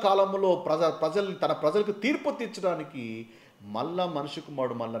శ్రమల కాలంలో ప్రజల్ని తన ప్రజలకు తీర్పు తీర్చడానికి మళ్ళా మనిషి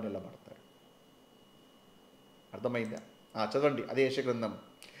కుమారుడు మళ్ళా నిలబడతాడు. అర్థమైందా? చదవండి అదే యెషయా గ్రంథం.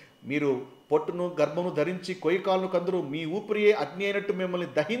 మీరు పొట్టును గర్భమును ధరించి కొయ్యకాలను కందురు, మీ ఊపిరియే అగ్ని అయినట్టు మిమ్మల్ని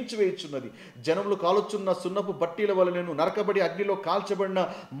దహించి వేయుచున్నది. జనములు కాలుచున్న సున్నపు బట్టీల వలనను, నరకబడి అగ్నిలో కాల్చబడిన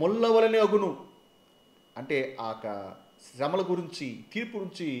ముళ్ళ వలనే అగును. అంటే ఆ శ్రమల గురించి, తీర్పు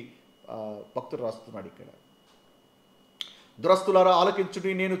గురించి భక్తుడు రాస్తున్నాడు ఇక్కడ. దురస్తులారా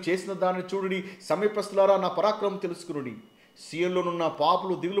ఆలకించుడి, నేను చేసిన దాన్ని చూడుడి, సమీపస్తులారా నా పరాక్రమం తెలుసుకునుడి. సీయోనున్న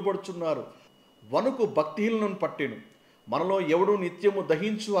పాపులు దిగులు పడుచున్నారు, వణుకు భక్తిహీనులను పట్టెను. మనలో ఎవడు నిత్యము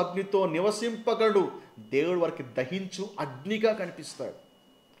దహించు అగ్నితో నివసింపగలడు? దేవుడు వారికి దహించు అగ్నిగా కనిపిస్తాడు.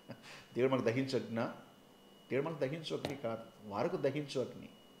 దేవుడు మనకు దహించు అగ్ని? దేవుడు మనకు దహించు అగ్ని కాదు, వారికి దహించు అగ్ని.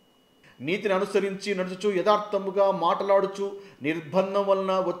 నీతిని అనుసరించి నడుచుచు యథార్థముగా మాటలాడుచు నిర్బంధం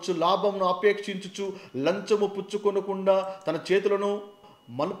వలన వచ్చు లాభమును అపేక్షించుచు లంచము పుచ్చుకొనకుండా తన చేతులను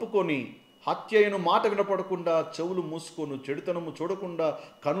మలుపుకొని హత్యను మాట వినపడకుండా చెవులు మూసుకొను చెడుతనము చూడకుండా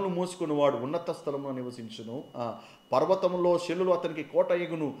కనులు మూసుకొని వాడు ఉన్నత స్థలంలో నివసించును. పర్వతంలో శిలులు అతనికి కోట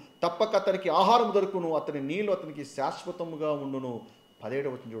ఎగును, తప్పక అతనికి ఆహారం దొరుకును, అతని నీళ్లు అతనికి శాశ్వతముగా ఉండును.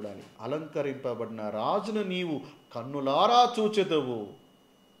 17వ వచనం చూడాలి. అలంకరింపబడిన రాజును నీవు కన్నులారా చూచెదవు.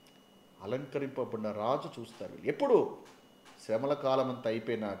 అలంకరింపబడిన రాజు చూస్తారు. ఎప్పుడు? శ్రమల కాలం అంతా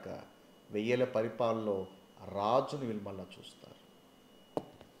అయిపోయినాక 1000 ఏళ్ల పరిపాలనలో రాజును వీళ్ళు మళ్ళా చూస్తారు.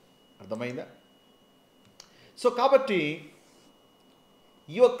 అర్థమైందా? సో కాబట్టి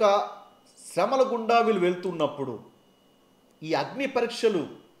ఈ యొక్క శ్రమల గుండా వీళ్ళు వెళ్తున్నప్పుడు ఈ అగ్ని పరీక్షలు,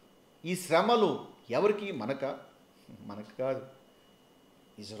 ఈ శ్రమలు ఎవరికి? మనకు కాదు,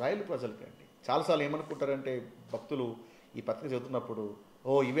 ఇజ్రాయేల్ ప్రజలకి అండి. చాలాసార్లు ఏమనుకుంటారంటే భక్తులు ఈ పత్రిక చదువుతున్నప్పుడు,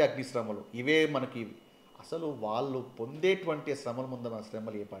 ఇవే అగ్నిశ్రమలు, ఇవే మనకి. అసలు వాళ్ళు పొందేటువంటి శ్రమల ముందు మన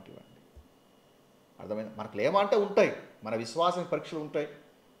శ్రమలు ఏ పాటివండి? అర్థమైంది? మనకు లేవంటే ఉంటాయి, మన విశ్వాసానికి పరీక్షలు ఉంటాయి,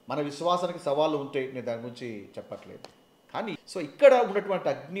 మన విశ్వాసానికి సవాళ్ళు ఉంటాయి. నేను దాని గురించి చెప్పట్లేదు. కానీ సో ఇక్కడ ఉన్నటువంటి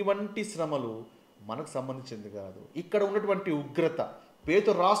అగ్ని వంటి శ్రమలు మనకు సంబంధించింది కాదు. ఇక్కడ ఉన్నటువంటి ఉగ్రత,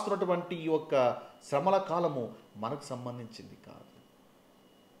 పేతురు రాస్తున్నటువంటి ఈ యొక్క శ్రమల కాలము మనకు సంబంధించింది కాదు.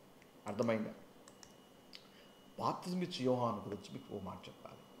 అర్థమైందా? బాప్తిజం ఇచ్చే యోహాను గురించి మీకు ఓ మాట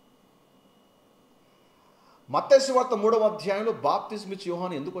చెప్పాలి. మత్తయి సువార్త 3వ అధ్యాయంలో బాప్తిజం ఇచ్చే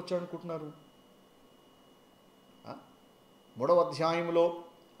యోహాను ఎందుకు వచ్చాడు అనుకుంటున్నారు? 3వ అధ్యాయంలో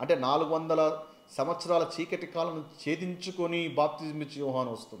అంటే 400 సంవత్సరాల చీకటి కాలను ఛేదించుకొని బాప్తిజం ఇచ్చే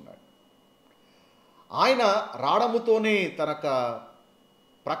యోహాను వస్తున్నాడు. ఆయన రావడముతోనే తనక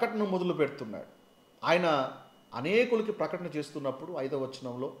ప్రకటన మొదలు పెడుతున్నాడు. ఆయన అనేకులకి ప్రకటన చేస్తున్నప్పుడు 5వ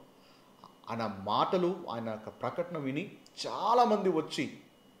వచనంలో ఆయన మాటలు, ఆయన యొక్క ప్రకటన విని చాలామంది వచ్చి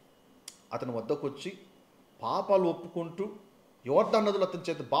అతని వద్దకు వచ్చి పాపాలు ఒప్పుకుంటూ యోర్దాను నదిలో అతని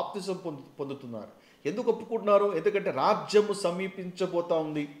చేత బాప్తిజం పొందుతున్నారు. ఎందుకు ఒప్పుకుంటున్నారు? ఎందుకంటే రాజ్యము సమీపించబోతా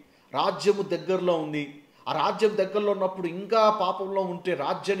ఉంది, రాజ్యము దగ్గరలో ఉంది. ఆ రాజ్యం దగ్గరలో ఉన్నప్పుడు ఇంకా పాపంలో ఉంటే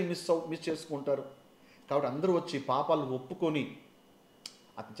రాజ్యాన్ని మిస్ చేసుకుంటారు. కాబట్టి అందరూ వచ్చి పాపాలు ఒప్పుకొని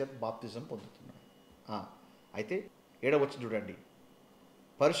అతని చేత బాప్తిజం పొందుతున్నారు. అయితే 7వ వచనం చూడండి.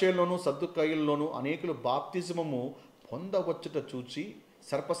 పరిసయ్యుల్లోనూ సద్దుకాయుల్లోనూ అనేకులు బాప్తిజమము పొందవచ్చుట చూచి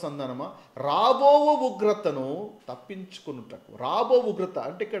సర్పసంధానమా రాబో ఉగ్రతను తప్పించుకున్నటకు. రాబో ఉగ్రత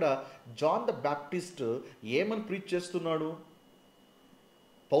అంటే ఇక్కడ జాన్ ద బ్యాప్టిస్ట్ ఏమని ప్రీచ్ చేస్తున్నాడు?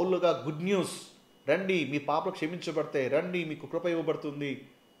 పౌలుగా గుడ్ న్యూస్, రండి మీ పాపలు క్షమించబడతాయి, రండి మీకు కృప ఇవ్వబడుతుంది.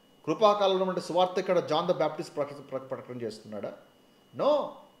 కృపాకాలంలో అంటే సువార్త ఇక్కడ జాన్ ద బ్యాప్టిస్ట్ ప్రకటన చేస్తున్నాడా? నో.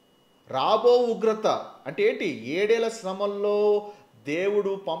 రాబో ఉగ్రత అంటే ఏంటి? 7 ఏళ్ల శ్రమల్లో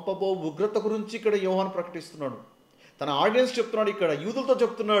దేవుడు పంపబో ఉగ్రత గురించి ఇక్కడ యోహాను ప్రకటిస్తున్నాడు. తన ఆడియన్స్ చెప్తున్నాడు, ఇక్కడ యూదులతో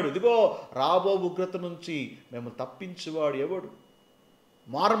చెప్తున్నాడు, ఇదిగో రాబో ఉగ్రత నుంచి మేము తప్పించేవాడు ఎవడు?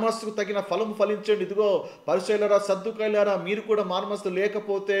 మారుమనస్సుకు తగిన ఫలం ఫలించండి. ఇదిగో పరిసయ్యులారా సద్దుకాయులారా మీరు కూడా మారుమనస్సు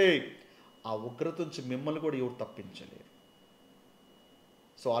లేకపోతే ఆ ఉగ్రత నుంచి మిమ్మల్ని కూడా ఎవరు తప్పించలేరు.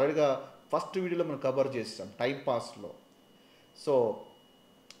 సో ఆల్రెడీగా ఫస్ట్ వీడియోలో మనం కవర్ చేస్తాం టైం పాస్లో. సో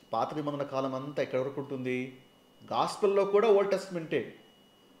పాత నిబంధన కాలం అంతా ఎక్కడి వరకు ఉంటుంది? గాస్పెల్లో కూడా ఓల్డ్ టెస్ట్మెంటే.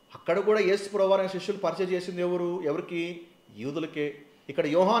 అక్కడ కూడా యేసు ప్రభువు అనే శిష్యులు పరిచయం చేసింది ఎవరికి? యూదులకే. ఇక్కడ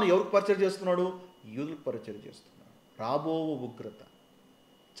యోహాను ఎవరికి పరిచయం చేస్తున్నాడు? యూదులకు పరిచయం చేస్తున్నాడు. రాబో ఉగ్రత.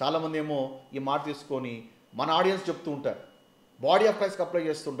 చాలామంది ఏమో ఈ మాట తీసుకొని మన ఆడియన్స్ చెప్తూ ఉంటారు, బాడీ ఆఫ్ క్రైస్ట్కి అప్లై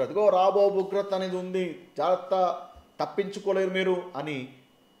చేస్తుంటారు. ఇదిగో రాబో ఉగ్రత అనేది ఉంది, జాగ్రత్త, తప్పించుకోలేరు మీరు అని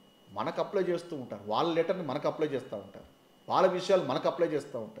మనకు అప్లై చేస్తూ ఉంటారు. వాళ్ళ లెటర్ని మనకు అప్లై చేస్తూ ఉంటారు, వాళ్ళ విషయాలు మనకు అప్లై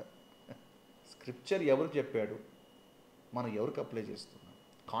చేస్తూ ఉంటారు. స్క్రిప్చర్ ఎవరికి చెప్పాడు, మనం ఎవరికి అప్లై చేస్తున్నాం?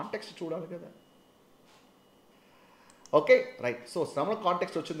 కాంటెక్స్ట్ చూడాలి కదా. Okay, right. సో శ్రమల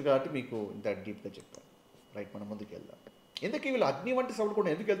కాంటెక్స్ట్ వచ్చింది కాబట్టి మీకు ఇంత డీప్గా చెప్పాను. రైట్, మనం ముందుకు వెళ్దాం. ఎందుకు వీళ్ళు అగ్ని వంటి శ్రమలు కూడా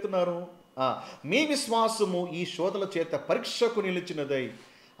ఎందుకు వెళ్తున్నారు? మీ విశ్వాసము ఈ శోధన చేత పరీక్షకు నిలిచినదై,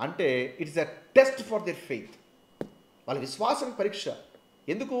 అంటే it's a test for their faith. వాళ్ళ విశ్వాసం పరీక్ష.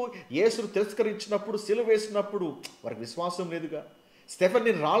 ఎందుకు? యేసును తిరస్కరించినప్పుడు, సిలువ వేసినప్పుడు వారికి విశ్వాసం లేదుగా.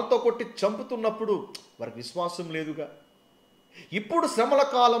 స్టెఫెన్ని రాళ్ళతో కొట్టి చంపుతున్నప్పుడు వారికి విశ్వాసం లేదుగా. ఇప్పుడు శ్రమల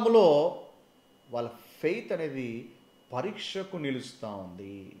కాలంలో వాళ్ళ ఫెయిత్ అనేది పరీక్షకు నిలుస్తూ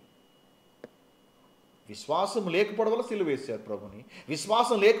ఉంది. విశ్వాసం లేకపోవడం వల్ల సిలువ వేశారు ప్రభుని,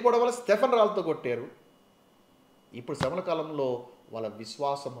 విశ్వాసం లేకపోవడం వల్ల స్టెఫెన్ రాళ్ళతో కొట్టారు. ఇప్పుడు శ్రమల కాలంలో వాళ్ళ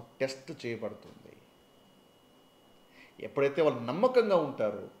విశ్వాసం టెస్ట్ చేయబడుతుంది. ఎప్పుడైతే వాళ్ళు నమ్మకంగా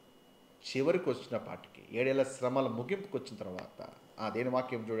ఉంటారో చివరికి వచ్చిన పాటికి 7 ఏళ్ల శ్రమల ముగింపుకి వచ్చిన తర్వాత దేని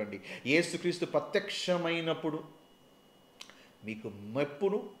వాక్యం చూడండి. యేసుక్రీస్తు ప్రత్యక్షమైనప్పుడు మీకు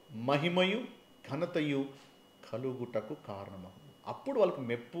మెప్పును మహిమయు ఘనతయు కలుగుటకు కారణమగు. అప్పుడు వాళ్ళకి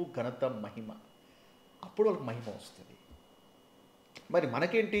మెప్పు, ఘనత, మహిమ, అప్పుడు వాళ్ళకి మహిమ వస్తుంది. మరి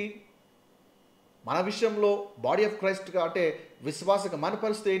మనకేంటి, మన విషయంలో బాడీ ఆఫ్ క్రైస్ట్గా అంటే విశ్వాసంగా మన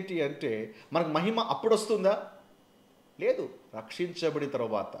పరిస్థితి ఏంటి అంటే మనకు మహిమ అప్పుడు వస్తుందా? లేదు, రక్షించబడిన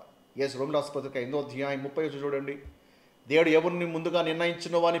తర్వాత. రోమిల పత్రిక 8వ అధ్యాయం 30 చూడండి. దేవుడు ఎవరిని ముందుగా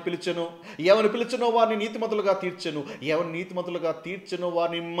నిర్ణయించినో వారిని పిలిచెను, ఎవరిని పిలిచెనో వారిని నీతిమంతులుగా తీర్చెను, ఎవరిని నీతిమంతులుగా తీర్చెనో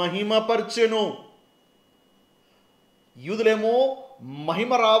వారిని మహిమపరచెను. యూదులేమో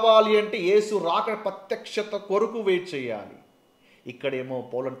మహిమ రావాలి అంటే యేసు రాక ప్రత్యక్షత కొరకు వెయిట్ చేయాలి. ఇక్కడేమో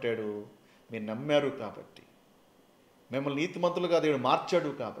పౌలంటాడు, మీరు నమ్మారు కాబట్టి, మిమ్మల్ని నీతిమంతులుగా దేవుడు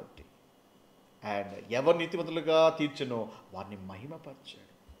మార్చాడు కాబట్టి, అండ్ ఎవరు నీతిమంతులుగా తీర్చెనో వారిని మహిమపరిచాడు.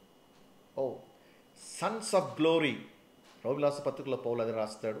 సన్స్ ఆఫ్ గ్లోరీ రోమిల పత్రికలో పౌలు అది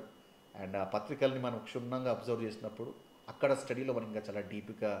రాస్తాడు. అండ్ ఆ పత్రికల్ని మనం క్షుణ్ణంగా అబ్జర్వ్ చేసినప్పుడు అక్కడ స్టడీలో మనం ఇంకా చాలా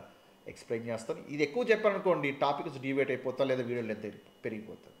డీప్గా ఎక్స్ప్లెయిన్ చేస్తాను. ఇది ఎక్కువ చెప్పారనుకోండి టాపిక్స్ డివేట్ అయిపోతాం, లేదా వీడియో లెంత్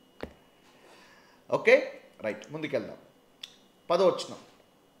పెరిగిపోతుంది. ఓకే, రైట్, ముందుకెళ్దాం. 10వ వచనం.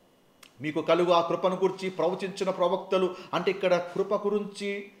 మీకు కలుగు ఆ కృపను గురించి ప్రవచించిన ప్రవక్తలు, అంటే ఇక్కడ కృప గురించి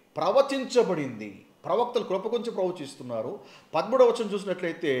ప్రవచించబడింది. ప్రవక్తలు కృప గురించి ప్రవచిస్తున్నారు. 13వ వచనం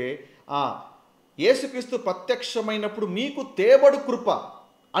చూసినట్లయితే యేసుక్రీస్తు ప్రత్యక్షమైనప్పుడు మీకు తేబడు కృప,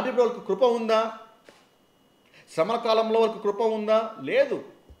 అంటే ఇప్పుడు వాళ్ళకి కృప ఉందా? శ్రమల కాలంలో వాళ్ళకి కృప ఉందా? లేదు.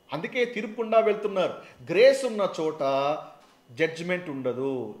 అందుకే తీర్పుకుండా వెళ్తున్నారు. గ్రేస్ ఉన్న చోట జడ్జ్మెంట్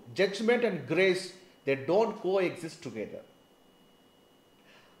ఉండదు. Judgement and grace they don't co exist together.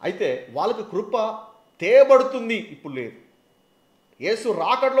 అయితే వాళ్ళకి కృప తేబడుతుంది, ఇప్పుడు లేదు. యేసు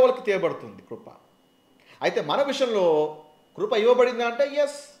రాకడలో వాళ్ళకి తేబడుతుంది కృప. అయితే మన విషయంలో కృప ఇవ్వబడిందా అంటే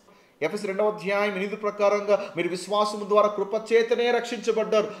ఎఫెసీ 2వ అధ్యాయం 8 ప్రకారంగా మీరు విశ్వాసం ద్వారా కృప చేతనే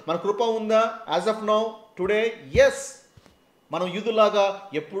రక్షించబడ్డారు. మన కృప ఉందా యాజ్ ఆఫ్ నౌ టుడే? మనం యూదులాగా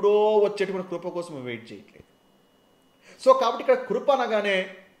ఎప్పుడో వచ్చేటువంటి కృప కోసం వెయిట్ చేయట్లేదు. సో కాబట్టి ఇక్కడ కృప అనగానే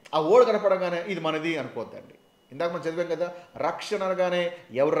ఆ ఓడ కనపడగానే ఇది మనది అనుకోద్దండి. ఇందాక మనం చదివాం కదా, రక్షణ అనగానే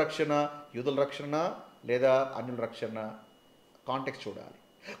ఎవరి రక్షణ? యూదుల రక్షణ లేదా అన్యుల రక్షణ? కాంటెక్స్ట్ చూడాలి.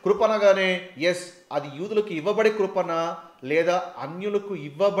 కృప అనగానే అది యూదులకు ఇవ్వబడే కృపన లేదా అన్యులకు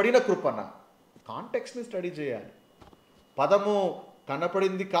ఇవ్వబడిన కృపన? కాంటెక్స్ట్ని స్టడీ చేయాలి. పదము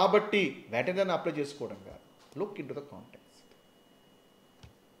కనపడింది కాబట్టి వెంటనే దాన్ని అప్లై చేసుకోవడం కాదు. Look in to the context.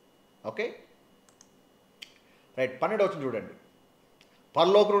 Okay, right. 12వ వచనం చూడండి.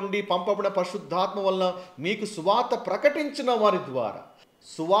 పరలోకం నుండి పంపబడిన పరిశుద్ధాత్మ వలన మీకు సువార్త ప్రకటించిన వారి ద్వారా.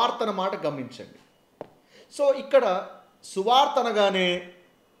 సువార్త అన్న మాట గమనించండి. సో ఇక్కడ సువార్త అనగానే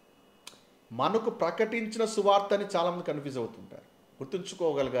మనకు ప్రకటించిన సువార్త అని చాలామంది కన్ఫ్యూజ్ అవుతుంటారు.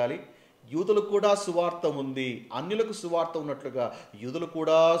 గుర్తుంచుకోగలగాలి, యూదులకు కూడా సువార్త ఉంది. అన్యులకు సువార్త ఉన్నట్లుగా యూదులకు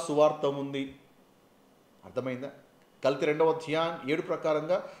కూడా సువార్త ఉంది. అర్థమైందా? గలతీ 2వ అధ్యాయం 7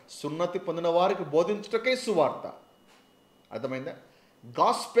 ప్రకారంగా సున్నతి పొందిన వారికి బోధించుటకే సువార్త. అర్థమైందా?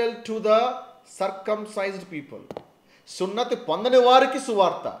 Gospel to the circumcised people. సున్నతి పొందని వారికి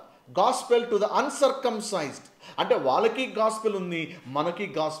సువార్త. గాస్పెల్ టు ద అన్సర్కంసైజ్డ్, అంటే వాళ్ళకి గాస్పెల్ ఉంది, మనకి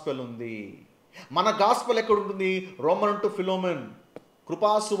గాస్పెల్ ఉంది. మన గాస్పెల్ ఎక్కడ ఉంటుంది? రోమన్ టు ఫిలోమెన్,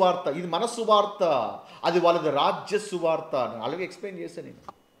 కృపా సువార్త. ఇది మన సువార్త, అది వాళ్ళది రాజ్య సువార్త. అలాగే ఎక్స్ప్లెయిన్ చేశాను నేను.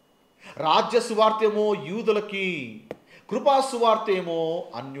 రాజ్య సువార్త ఏమో యూదులకి, కృపా సువార్త ఏమో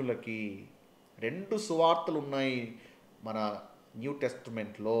అన్యులకి. 2 సువార్తలు ఉన్నాయి మన న్యూ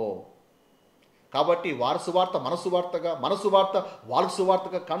టెస్టమెంట్లో. కాబట్టి వారి సువార్త మన సువార్తగా, మన సువార్త వాళ్ళ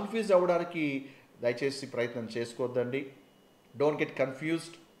సువార్తగా కన్ఫ్యూజ్ అవ్వడానికి దయచేసి ప్రయత్నం చేసుకోవద్దండి. Don't get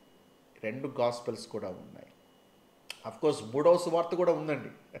confused. 2 గాస్పెల్స్ కూడా ఉన్నాయి. అఫ్కోర్స్ 3వ సువార్త కూడా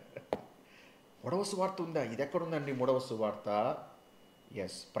ఉందండి. 3వ సువార్త ఉందా? ఇది ఎక్కడ ఉందండి 3వ సువార్త?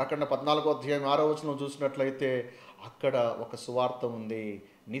 ప్రకటన 14వ అధ్యాయం 6వ వచనం చూసినట్లయితే అక్కడ ఒక సువార్త ఉంది,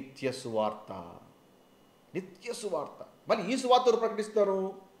 నిత్య సువార్త. నిత్య సువార్త. మరి ఈ సువార్త ఎవరు ప్రకటిస్తారు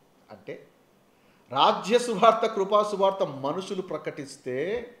అంటే, రాజ్య సువార్త, కృపా సువార్త మనుషులు ప్రకటిస్తే,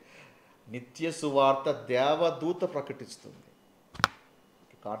 నిత్య సువార్త దేవదూత ప్రకటిస్తుంది.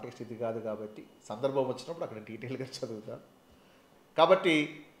 కాంటెక్స్ట్ ఇది కాదు కాబట్టి సందర్భం వచ్చినప్పుడు అక్కడ డీటెయిల్గా చదువుతా. కాబట్టి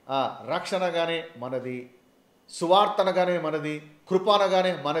రక్షణగానే మనది, సువార్తనగానే మనది,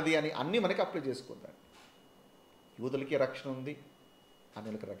 కృపానగానే మనది అని అన్నీ మనకి అప్లై చేసుకుందాం. యూదులకి రక్షణ ఉంది,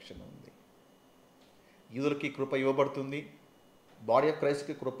 అన్యులకి రక్షణ ఉంది. యూదులకి కృప ఇవ్వబడుతుంది, బాడీ ఆఫ్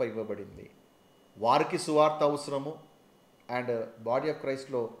క్రైస్ట్కి కృప ఇవ్వబడింది. వారికి సువార్త అవసరము, అండ్ బాడీ ఆఫ్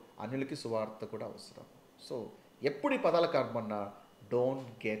క్రైస్ట్లో అన్యులకి సువార్త కూడా అవసరం. సో ఎప్పుడు ఈ పదాలకు అర్థమన్నా don't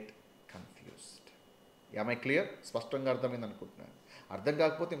get confused. Am I clear? స్పష్టంగా అర్థమైంది అనుకుంటున్నాను. అర్థం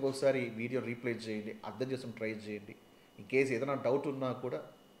కాకపోతే ఇంకొకసారి వీడియో రీప్లే చేయండి, అర్థం చేసుకుని ట్రై చేయండి. ఇన్ కేసు ఏదైనా డౌట్ ఉన్నా కూడా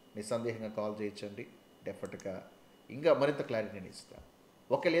నిస్సందేహంగా కాల్ చేయొచ్చండి. డెఫినెట్గా ఇంకా మరింత క్లారిటీ నేను ఇస్తాను.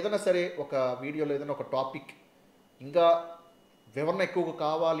 ఒకవేళ ఏదైనా సరే ఒక వీడియోలో ఏదైనా ఒక టాపిక్ ఇంకా వివరణ ఎక్కువగా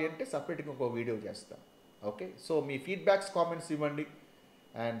కావాలి అంటే సపరేట్గా ఇంకో వీడియో చేస్తాను. ఓకే, సో మీ ఫీడ్బ్యాక్స్, కామెంట్స్ ఇవ్వండి.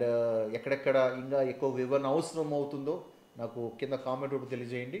 అండ్ ఎక్కడెక్కడ ఇంకా ఎక్కువ వివరణ అవసరం అవుతుందో నాకు కింద కామెంట్ రూపంలో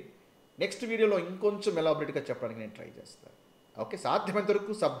తెలియజేయండి. నెక్స్ట్ వీడియోలో ఇంకొంచెం ఎలాబరేట్గా చెప్పడానికి నేను ట్రై చేస్తాను. ఓకే, సాధ్యమైనంత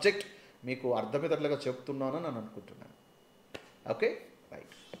వరకు సబ్జెక్ట్ మీకు అర్థమయ్యేటట్లుగా చెప్తున్నానని నేను అనుకుంటున్నాను. Okay,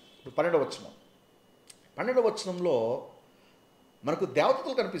 right. ఇప్పుడు 12వ వచనంలో మనకు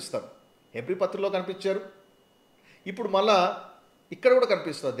దేవదూతలు కనిపిస్తారు. హెబ్రీ పత్రికలో కనిపించారు, ఇప్పుడు మళ్ళా ఇక్కడ కూడా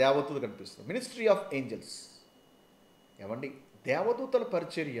కనిపిస్తారు, దేవదూతలు కనిపిస్తారు. Ministry of angels. ఏమండి, దేవదూతల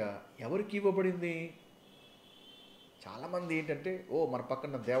పరిచర్య ఎవరికి ఇవ్వబడింది? చాలామంది ఏంటంటే, మన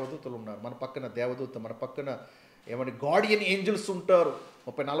పక్కన దేవదూతలు ఉన్నారు, మన పక్కన ఏమంటే గార్డియన్ ఏంజల్స్ ఉంటారు.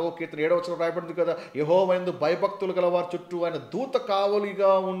 34వ కీర్తన 7వ వచనం రాయబడింది కదా, యెహోవా యందు భయభక్తులు గల వారి చుట్టూ ఆయన దూత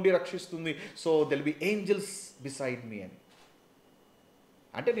కావలిగా ఉండి రక్షిస్తుంది. So they'll B angels beside me అని.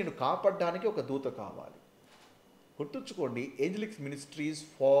 అంటే నేను కాపాడడానికి ఒక దూత కావాలి. గుర్తుంచుకోండి, angelic ministries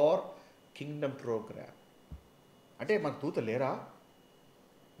far Kingdom programme. అంటే మనకు దూత లేరా?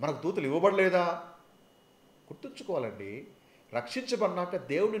 మనకు దూతలు ఇవ్వబడలేదా? గుర్తుంచుకోవాలండి, రక్షించబడినాక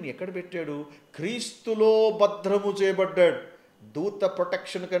దేవుడిని ఎక్కడ పెట్టాడు? క్రీస్తులో భద్రము చేయబడ్డాడు. దూత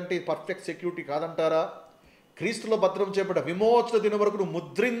ప్రొటెక్షన్ కంటే పర్ఫెక్ట్ సెక్యూరిటీ కాదంటారా? క్రీస్తులో భద్రం చేయబడ్డ విమోచన దినం వరకు నువ్వు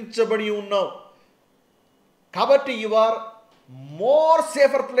ముద్రించబడి ఉన్నావు. కాబట్టి you are more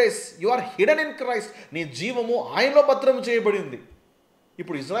safer place, you are hidden in Christ. నీ జీవము ఆయనలో భద్రం చేయబడింది.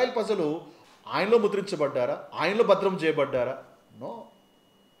 ఇప్పుడు ఇజ్రాయెల్ ప్రజలు ఆయనలో ముద్రించబడ్డారా? ఆయనలో భద్రం చేయబడ్డారా? నో.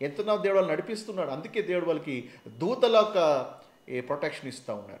 ఎంతనా దేవుడు వాళ్ళు నడిపిస్తున్నాడు. అందుకే దేవుడు వాళ్ళకి దూతల యొక్క ప్రొటెక్షన్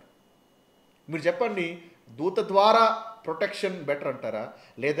ఇస్తూ ఉన్నారు. మీరు చెప్పండి, దూత ద్వారా ప్రొటెక్షన్ బెటర్ అంటారా,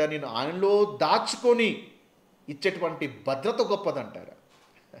 లేదా నేను ఆయనలో దాచుకొని ఇచ్చేటువంటి భద్రత గొప్పదంటారా?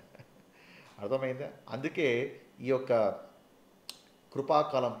 అర్థమైందా? అందుకే ఈ యొక్క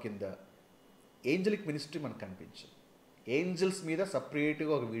కృపాకాలం కింద ఏంజలిక్ మినిస్ట్రీ మనకు కనిపించింది. ఏంజల్స్ మీద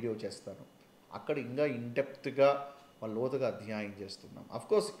సపరేట్గా ఒక వీడియో చేస్తాను. అక్కడ ఇంకా ఇన్డెప్త్గా లోతుగా అధ్యాయం చేస్తున్నాం.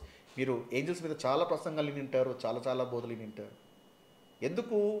 అఫ్కోర్స్ మీరు ఏంజల్స్ మీద చాలా ప్రసంగాలు వింటారు, చాలా బోధలు వింటారు.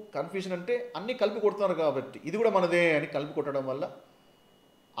 ఎందుకు కన్ఫ్యూజన్ అంటే అన్నీ కలిపి కొడుతున్నారు కాబట్టి, ఇది కూడా మనదే అని కలిపి కొట్టడం వల్ల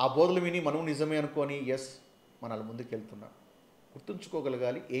ఆ బోధలు విని మనం నిజమే అనుకొని మన ముందుకు వెళ్తున్నాం.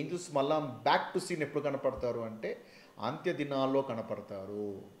 గుర్తుంచుకోగలగాలి, ఏంజల్స్ మళ్ళా బ్యాక్ టు సీన్ ఎప్పుడు కనపడతారు అంటే అంత్య దినాల్లో కనపడతారు.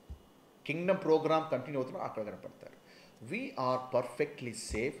 కింగ్డమ్ ప్రోగ్రామ్ కంటిన్యూ అవుతున్నా అక్కడ కనపడతారు. We are perfectly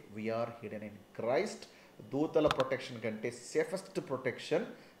safe, we are hidden in Christ. దూతల ప్రొటెక్షన్ కంటే సేఫెస్ట్ ప్రొటెక్షన్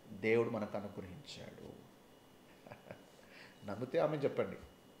దేవుడు మనకు అనుగ్రహించాడు. నమ్మితే ఆమె చెప్పండి,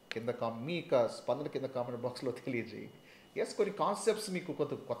 కింద మీ స్పందన కింద కామెంట్ బాక్స్లో తెలియజేయండి. కొన్ని కాన్సెప్ట్స్ మీకు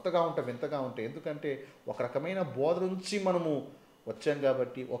కొత్తగా ఉంటాయి, వింతగా ఉంటాయి. ఎందుకంటే ఒక రకమైన బోధ నుంచి మనము వచ్చాం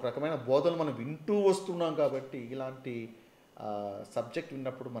కాబట్టి, ఒక రకమైన బోధలు మనం వింటూ వస్తున్నాం కాబట్టి, ఇలాంటి సబ్జెక్ట్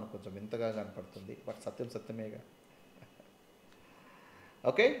విన్నప్పుడు మనకు కొంచెం వింతగా కనపడుతుంది. But Satyam సత్యమేగా.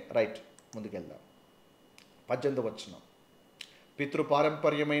 ఓకే, రైట్, ముందుకెళ్దాం. 18వ వచనం,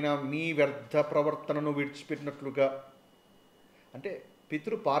 పితృపారంపర్యమైన మీ వ్యర్థ ప్రవర్తనను విడిచిపెట్టినట్లుగా. అంటే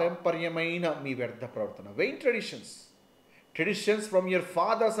పితృపారంపర్యమైన మీ వ్యర్థ ప్రవర్తన, vein traditions from your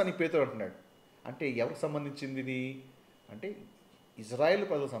father's అని పేతురు అంటున్నాడు. అంటే ఎవరికి సంబంధించింది ఇది అంటే ఇజ్రాయెల్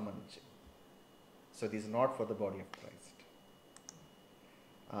ప్రజలకు సంబంధించి. So this not for the body of Christ.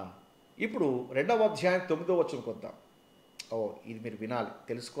 ఇప్పుడు 2వ అధ్యాయం 9వ వచనంకి వద్దాం. ఇది మీరు వినాలి,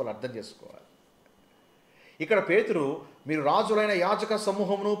 తెలుసుకోవాలి, అర్థం చేసుకోవాలి. ఇక్కడ పేతురు, మీరు రాజులైన యాజక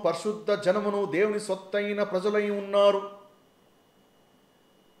సమూహమును, పరిశుద్ధ జనమును, దేవుని సొత్తైన ప్రజలై ఉన్నారు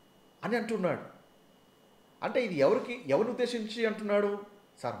అని అంటున్నాడు. అంటే ఇది ఎవరిని ఉద్దేశించి అంటున్నాడు?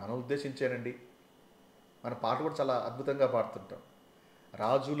 సార్ మనం ఉద్దేశించానండి. మన పాట కూడా చాలా అద్భుతంగా పాడుతుంటాం.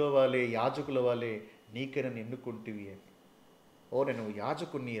 రాజుల వాలే యాజకుల వాలే నీకైనా ఎన్నుకుంటివి అని. నేను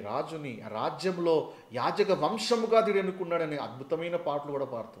యాజకుని, రాజుని, రాజ్యంలో యాజక వంశముగా దేవుడు ఎన్నుకున్నాడని అద్భుతమైన పాటలు కూడా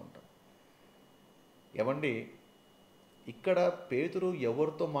పాడుతూ ఉంటాం. ఏమండి, ఇక్కడ పేతురు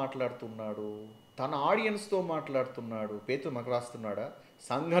ఎవరితో మాట్లాడుతున్నాడు? తన ఆడియన్స్తో మాట్లాడుతున్నాడు. పేతురు మనకు రాస్తున్నాడా?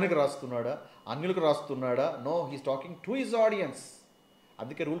 సంఘానికి రాస్తున్నాడా? అన్యులకు రాస్తున్నాడా? No, he's talking to his audience.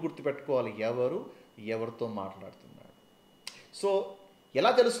 అందుకే రూల్ గుర్తుపెట్టుకోవాలి, ఎవరితో మాట్లాడుతున్నాడు. సో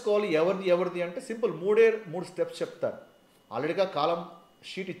ఎలా తెలుసుకోవాలి ఎవరిది అంటే సింపుల్, మూడు స్టెప్స్ చెప్తారు. ఆల్రెడీగా కాలం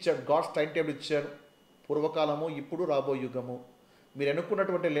షీట్ ఇచ్చాడు, గాడ్స్ టైం టేబుల్ ఇచ్చాడు. పూర్వకాలము, ఇప్పుడు, రాబో యుగము. మీరు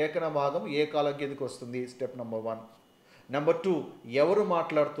ఎన్నుకున్నటువంటి లేఖన భాగం ఏ కాలం కిందకి వస్తుంది? Step number 1. నెంబర్ 2, ఎవరు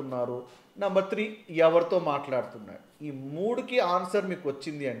మాట్లాడుతున్నారు? నెంబర్ 3, ఎవరితో మాట్లాడుతున్నారు? ఈ 3కి ఆన్సర్ మీకు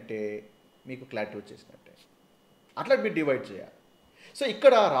వచ్చింది అంటే మీకు క్లారిటీ వచ్చేసినట్టే. అట్లా మీరు డివైడ్ చేయాలి. సో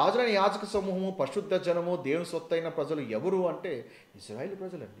ఇక్కడ రాజులైన యాజక సమూహము, పరిశుద్ధ జనము, దేవుని సొత్తైన ప్రజలు ఎవరు అంటే ఇజ్రాయేల్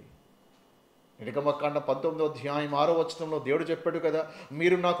ప్రజలండి. నిర్గమకాండ 19వ అధ్యాయం 6వ వచనంలో దేవుడు చెప్పాడు కదా,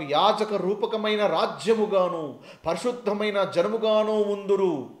 మీరు నాకు యాజక రూపకమైన రాజ్యముగాను పరిశుద్ధమైన జనముగాను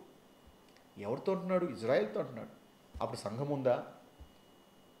ఉందురు. ఎవరితో అంటున్నాడు? ఇజ్రాయెల్తో అంటున్నాడు. అప్పుడు సంఘం ఉందా?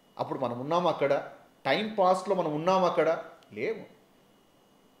 అప్పుడు మనం ఉన్నాము అక్కడ? టైం పాస్లో మనం ఉన్నాము అక్కడ? లేవు.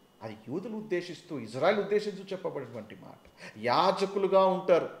 అది యూదులు ఉద్దేశిస్తూ, ఇజ్రాయెల్ ఉద్దేశిస్తూ చెప్పబడినటువంటి మాట. యాజకులుగా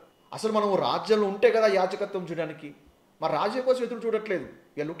ఉంటారు. అసలు మనం రాజ్యంలో ఉంటే కదా యాజకత్వం చూడడానికి. మా రాజ్యం కోసం ఎదురు చూడట్లేదు.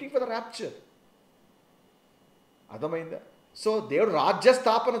 We are looking for the rapture. అర్థమైందా? సో దేవుడు రాజ్య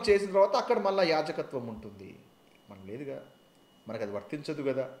స్థాపన చేసిన తర్వాత అక్కడ మళ్ళీ యాజకత్వం ఉంటుంది. మనం లేదుగా, మనకు అది వర్తించదు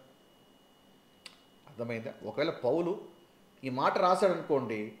కదా. అర్థమైందా? ఒకవేళ పౌలు ఈ మాట రాశాడు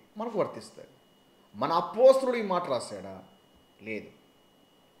అనుకోండి, మనకు వర్తిస్తుంది. మన అపోస్తలుడు ఈ మాట రాశాడా? లేదు.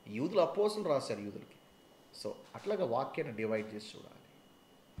 యూదులు అపోస్తలుడు రాశారు యూదులకి. సో అట్లాగా వాక్యాన్ని డివైడ్ చేసి చూడాలి.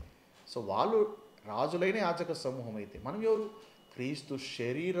 సో వాళ్ళు రాజులైన యాజక సమూహం అయితే మనం ఎవరు? క్రీస్తు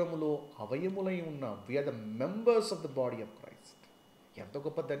శరీరములో అవయములై ఉన్నాం. We are the members of the body of Christ. ఎంత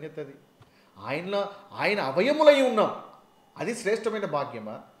గొప్ప ధన్యత అది. ఆయన అవయములై ఉన్నాం. అది శ్రేష్టమైన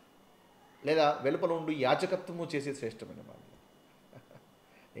భాగ్యమా? లేదా వెలుపల ఉండి యాజకత్వము చేసే శ్రేష్టమైన భాగ్యం?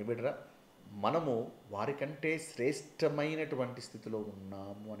 ఏమిట్రా, మనము వారికంటే శ్రేష్టమైనటువంటి స్థితిలో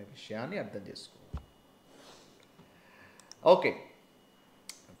ఉన్నాము అనే విషయాన్ని అర్థం చేసుకోవాలి. ఓకే,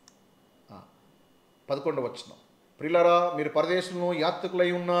 11వ వచనం. ప్రియులారా, మీరు పరదేశంలో యాత్రికులై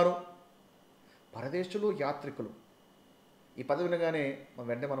ఉన్నారు. పరదేశులు, యాత్రికులు, ఈ పదవి వినగానే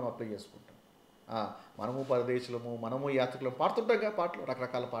వెంటనే మనం అప్లై చేసుకుంటాం. మనము పరదేశులము, మనము యాత్రికులము పాడుతుంటాంగా పాటలు,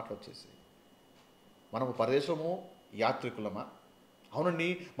 రకరకాల పాటలు వచ్చేసి. మనము పరదేశము యాత్రికులమా? అవునండి,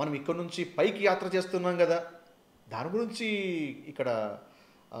 మనం ఇక్కడ నుంచి పైకి యాత్ర చేస్తున్నాం కదా. దాని గురించి ఇక్కడ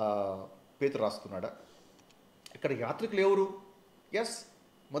పేతురు రాస్తున్నాడా? ఇక్కడ యాత్రికులు ఎవరు? ఎస్,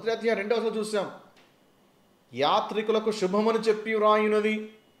 మొదటి అధ్యాయం 2వ వచనంలో చూసాం. యాత్రికులకు శుభమని చెప్పి వ్రాయునది.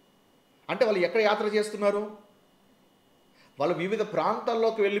 అంటే వాళ్ళు ఎక్కడ యాత్ర చేస్తున్నారు? వాళ్ళు వివిధ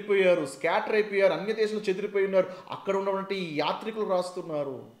ప్రాంతాల్లోకి వెళ్ళిపోయారు, స్కాటర్ అయిపోయారు, అన్య దేశంలో చెదిరిపోయి ఉన్నారు. అక్కడ ఉన్నటువంటి ఈ యాత్రికులు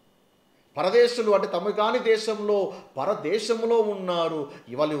రాస్తున్నారు. పరదేశులు అంటే తమ కాని దేశంలో, పరదేశంలో ఉన్నారు.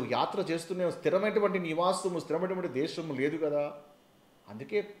 వాళ్ళు యాత్ర చేస్తూనే, స్థిరమైనటువంటి నివాసము, స్థిరమైనటువంటి దేశము లేదు కదా.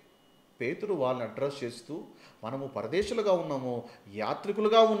 అందుకే పేతురు వాళ్ళని అడ్రస్ చేస్తూ, మనము పరదేశులుగా ఉన్నాము,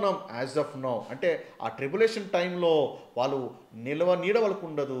 యాత్రికులుగా ఉన్నాం యాజ్ ఆఫ్ నౌ. అంటే ఆ ట్రిబులేషన్ టైంలో వాళ్ళు నీడ వాళ్ళకు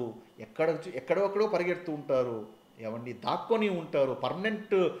ఉండదు. ఎక్కడో పరిగెడుతూ ఉంటారు. ఏమండి, దాక్కొని ఉంటారు.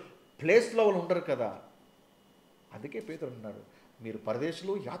 పర్మనెంట్ ప్లేస్లో వాళ్ళు ఉండరు కదా. అందుకే పేతురు అన్నాడు, మీరు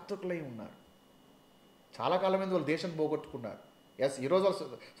పరదేశులు, యాత్రికులై ఉన్నారు. చాలా కాలమైంది వాళ్ళు దేశం పోగొట్టుకున్నారు. ఎస్, ఈరోజు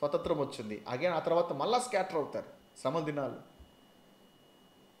వాళ్ళు స్వతంత్రం వచ్చింది. అగైన్ ఆ తర్వాత మళ్ళా స్కాటర్ అవుతారు. శ్రమ దినాలు.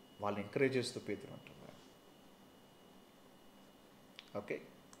 వాళ్ళని ఎంకరేజ్ చేస్తూ పేతురు అంటున్నారు. ఓకే,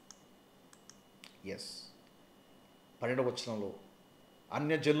 ఎస్, 12వ వచనంలో,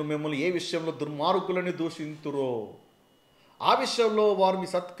 అన్యజనులు మిమ్మల్ని ఏ విషయంలో దుర్మార్గులని దూషింతురో ఆ విషయంలో వారు మీ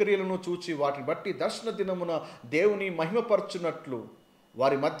సత్క్రియలను చూచి వాటిని బట్టి దర్శన దినమున దేవుని మహిమపరచున్నట్లు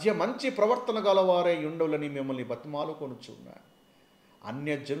వారి మధ్య మంచి ప్రవర్తన గలవారై ఉండవులని మిమ్మల్ని బతిమాలుకొనుచున్నారు.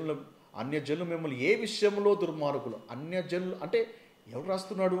 అన్యజనులు మిమ్మల్ని ఏ విషయంలో దుర్మార్గులు. అన్యజనులు అంటే ఎవరు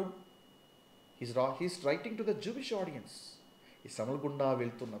రాస్తున్నాడు? He's writing to the Jewish audience. ఈ శ్రమల గుండా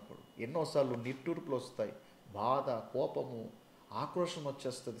వెళ్తున్నప్పుడు ఎన్నోసార్లు నిట్టూర్పులు వస్తాయి, బాధ, కోపము, ఆక్రోషం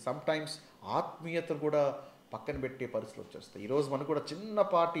వచ్చేస్తుంది. సమ్టైమ్స్ ఆత్మీయతను కూడా పక్కన పెట్టే పరిస్థితులు వచ్చేస్తాయి. ఈరోజు మనకు కూడా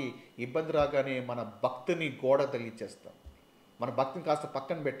చిన్నపాటి ఇబ్బంది రాగానే మన భక్తిని గోడ తగిలిచ్చేస్తాం, మన భక్తిని కాస్త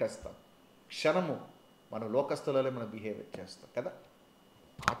పక్కన పెట్టేస్తాం. క్షణము మన లోకస్తులలో మనం బిహేవ్ చేస్తాం కదా.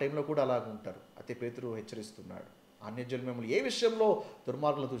 ఆ టైంలో కూడా అలాగ ఉంటారు. అయితే పేతురు హెచ్చరిస్తున్నాడు, అన్యజనులు మిమ్మల్ని ఏ విషయంలో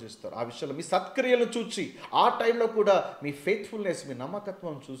దుర్మార్గులను దూషిస్తారు ఆ విషయంలో మీ సత్క్రియలను చూసి, ఆ టైంలో కూడా మీ ఫెయిత్ఫుల్నెస్, మీ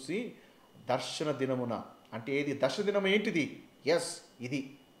నమ్మకత్వం చూసి దర్శన దినమున, అంటే ఏది దర్శన దినం? ఏంటిది? ఎస్, ఇది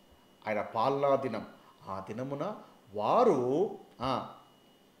ఆయన పాలనా దినం. ఆ దినమున వారు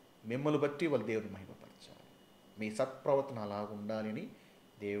మిమ్మల్ని బట్టి వాళ్ళు దేవుని మహిమపరచాలి. మీ సత్ప్రవర్తన అలాగ ఉండాలని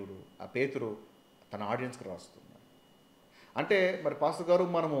దేవుడు, ఆ పేతురు తన ఆడియన్స్కి రాస్తున్నాడు. అంటే మరి పాస్టర్ గారు,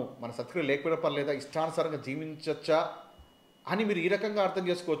 మనము మన సత్క్రియ లేకపోయినా పర్లేదా, ఇష్టానుసారంగా జీవించచ్చా అని మీరు ఈ రకంగా అర్థం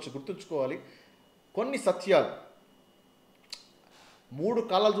చేసుకోవచ్చు. గుర్తుంచుకోవాలి, కొన్ని సత్యాలు 3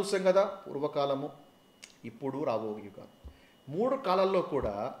 కాలాలు చూసాం కదా, పూర్వకాలము, ఇప్పుడు, రాబో యుగాలు. 3 కాలాల్లో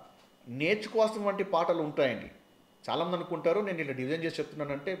కూడా నేర్చుకోవాల్సినటువంటి పాటలు ఉంటాయండి. చాలామంది అనుకుంటారు నేను ఇలా డిజైన్ చేసి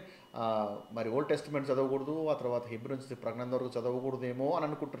చెప్తున్నానంటే మరి ఓల్డ్ టెస్టిమెంట్ చదవకూడదు, ఆ తర్వాత హెబ్రీ నుంచి ప్రకటన వరకు చదవకూడదేమో అని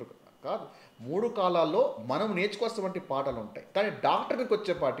అనుకుంటారు. కాదు, 3 కాలాల్లో మనం నేర్చుకోవాల్సినటువంటి పాటలు ఉంటాయి. కానీ డాక్టర్కి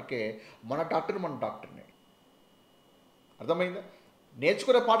వచ్చేపాటికే మన డాక్టర్నే. అర్థమైందా?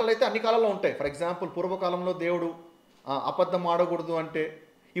 నేర్చుకునే పాటలు అయితే అన్ని కాలాల్లో ఉంటాయి. ఫర్ ఎగ్జాంపుల్, పూర్వకాలంలో దేవుడు అబద్ధం ఆడకూడదు అంటే,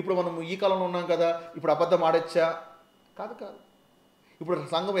 ఇప్పుడు మనం ఈ కాలంలో ఉన్నాం కదా, ఇప్పుడు అబద్ధం ఆడొచ్చా? కాదు. ఇప్పుడు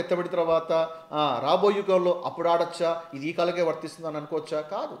సంఘం ఎత్తబడిన తర్వాత రాబోయే యుగంలో అప్పుడు ఆడొచ్చా, ఇది ఈ కాలకే వర్తిస్తుందని అనుకోవచ్చా?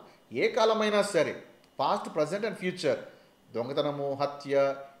 కాదు. ఏ కాలమైనా సరే, పాస్ట్, ప్రజెంట్ అండ్ ఫ్యూచర్, దొంగతనము, హత్య,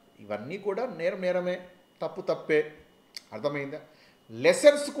 ఇవన్నీ కూడా నేరమే, తప్పే. అర్థమైందా?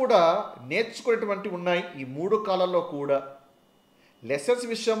 లెసన్స్ కూడా నేర్చుకునేటువంటివి ఉన్నాయి ఈ 3 కాలాల్లో కూడా. లెసన్స్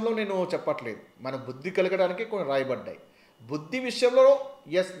విషయంలో నేను చెప్పట్లేదు, మన బుద్ధి కలగడానికి కొన్ని రాయబడ్డాయి. బుద్ధి విషయంలో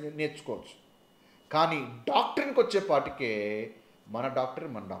నేర్చుకోవచ్చు. కానీ డాక్టరీన్కి వచ్చేపాటికే మన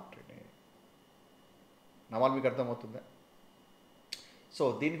డాక్టరీనే. నా వాళ్ళు మీకు అర్థమవుతుందా? సో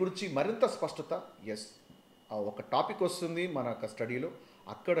దీని గురించి మరింత స్పష్టత ఒక టాపిక్ వస్తుంది మన స్టడీలో,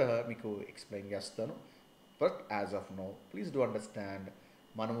 అక్కడ మీకు ఎక్స్ప్లెయిన్ చేస్తాను. But as of now please do understand,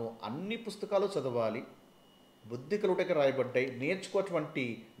 మనము అన్ని పుస్తకాలు చదవాలి, బుద్ధి కలుగుటకి రాయబడ్డాయి, నేర్చుకోటువంటి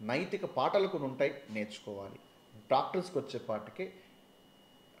నైతిక పాఠాలు కొన్ని ఉంటాయి, నేర్చుకోవాలి. డాక్టర్స్కి వచ్చేపాటికే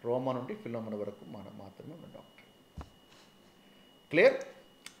రోమా నుండి ఫిలోమన వరకు మనం మాత్రమే మన డాక్టర్. క్లియర్?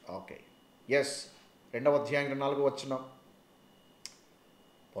 ఓకే. 2వ అధ్యాయం 4వ వచనం.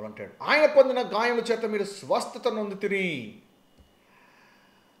 అంటాడు, ఆయన పొందిన గాయముల చేత మీరు స్వస్థత నొందితిరి.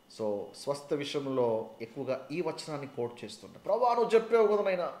 సో స్వస్థ విషయంలో ఎక్కువగా ఈ వచనాన్ని కోట్ చేస్తుంటా. ప్రభువా నువ్వు చెప్పావు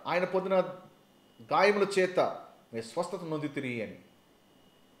కదనైనా, ఆయన పొందిన గాయముల చేత మీరు స్వస్థత నొందితిరి అని.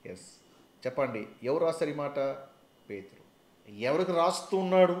 చెప్పండి, ఎవరు రాస్తారు ఈ మాట? పేతురు. ఎవరికి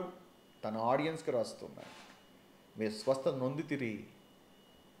రాస్తున్నాడు? తన ఆడియన్స్కి రాస్తున్నాడు. మీరు స్వస్థత నొందితిరి.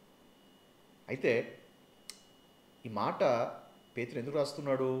 అయితే ఈ మాట పేతురు ఎందుకు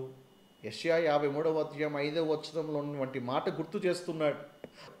రాస్తున్నాడు? యెషయా 53వ అధ్యాయం 5వ వచనంలో ఉన్నటువంటి మాట గుర్తు చేస్తున్నాడు.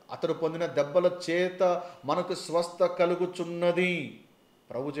 అతడు పొందిన దెబ్బల చేత మనకు స్వస్థ కలుగుచున్నది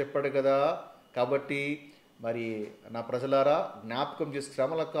ప్రభు చెప్పాడు కదా. కాబట్టి మరి నా ప్రజలారా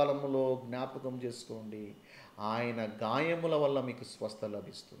శ్రమల కాలంలో జ్ఞాపకం చేసుకోండి, ఆయన గాయముల వల్ల మీకు స్వస్థ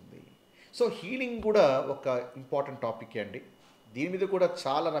లభిస్తుంది. సో హీలింగ్ కూడా ఒక ఇంపార్టెంట్ టాపిక్ అండి. దీని మీద కూడా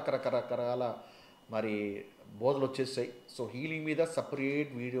చాలా రకరకాల మరి బోధలు వచ్చేసాయి. సో హీలింగ్ మీద సపరేట్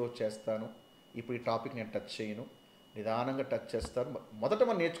వీడియో చేస్తాను. ఇప్పుడు ఈ టాపిక్ నేను టచ్ చేయను, నిదానంగా టచ్ చేస్తాను. మొదట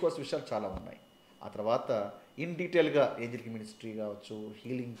మనం నేర్చుకోవాల్సిన విషయాలు చాలా ఉన్నాయి. ఆ తర్వాత ఇన్ డీటెయిల్గా ఏంజెలిక్ మినిస్ట్రీ కావచ్చు,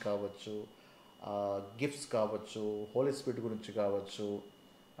 హీలింగ్ కావచ్చు, గిఫ్ట్స్ కావచ్చు, హోలీ స్పిరిట్ గురించి కావచ్చు.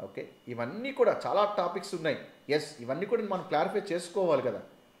 ఓకే, ఇవన్నీ కూడా చాలా టాపిక్స్ ఉన్నాయి. ఇవన్నీ కూడా మనం క్లారిఫై చేసుకోవాలి కదా.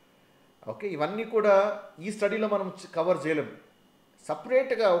 ఓకే, ఇవన్నీ కూడా ఈ స్టడీలో మనం కవర్ చేయలేము.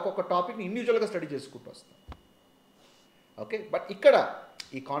 సపరేట్గా ఒక్కొక్క టాపిక్ని ఇండివిజువల్గా స్టడీ చేసుకుంటూ వస్తాం. ఓకే, బట్ ఇక్కడ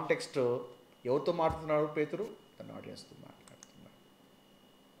ఈ కాంటెక్స్ట్ ఎవరితో మాట్లాడుతున్నాడు? పేతురు తన ఆడియన్స్తో మాట్లాడుతున్నాడు.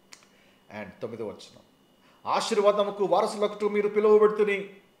 అండ్ 9వ వచనం, ఆశీర్వాదముకు వారసులకు మీరు పిలువబడుతుని.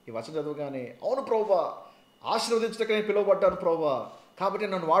 ఈ వచనం చదవగానే, అవును ప్రభువా, ఆశీర్వదించడానికి నేను పిలువబడ్డాను ప్రభువా, కాబట్టి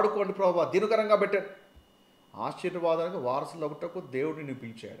నన్ను వాడుకోండి ప్రభువా, దీనుకరంగా పెట్టాను. ఆశీర్వాదానికి వారసులగుటకు దేవుడు నిన్ను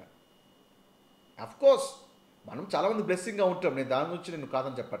పిలిచాడు. అఫ్కోర్స్ మనం చాలామంది బ్లెస్సింగ్గా ఉంటాం, నేను దాని గురించి నేను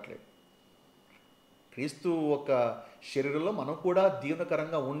కాదని చెప్పట్లేదు. క్రీస్తు ఒక శరీరంలో మనం కూడా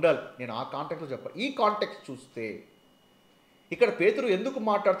దీవెనకరంగా ఉండాలి, నేను ఆ కాంటెక్స్లో చెప్పాలి. ఈ కాంటెక్స్ట్ చూస్తే ఇక్కడ పేతురు ఎందుకు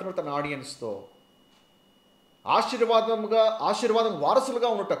మాట్లాడుతున్నాడు తన ఆడియన్స్తో? ఆశీర్వాదం వారసులుగా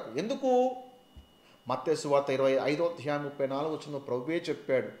ఉండటకు. ఎందుకు? మత్తయి సువార్త 25వ అధ్యాయం 34వ వచనంలో ప్రభువే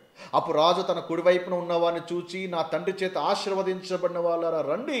చెప్పాడు, అప్పుడు రాజు తన కుడివైపున ఉన్నవారిని చూచి, నా తండ్రి చేత ఆశీర్వదించబడిన వాళ్ళారా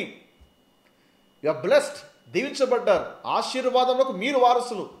రండి, యు ఆర్ బ్లెస్డ్, దీవించబడ్డారు, ఆశీర్వాదములకు మీరు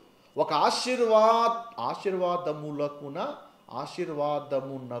వారసులు. ఒక ఆశీర్వాదమునకున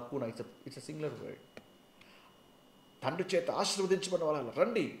ఇట్స్ సింగులర్ వర్డ్. తండ్రి చేత ఆశీర్వదించబడిన వాళ్ళ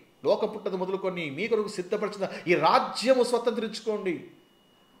రండి, లోక పుట్టదు మొదలుకొని మీ కొరకు సిద్ధపరిచిన ఈ రాజ్యము స్వతంత్రించుకోండి.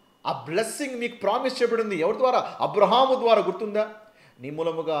 ఆ బ్లెస్సింగ్ మీకు ప్రామిస్ చేయబడింది. ఎవరి ద్వారా? అబ్రహాము ద్వారా. గుర్తుందా? నీ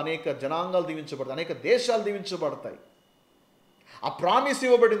మూలముగా అనేక జనాంగాలు దీవించబడతాయి, అనేక దేశాలు దీవించబడతాయి. ఆ ప్రామిస్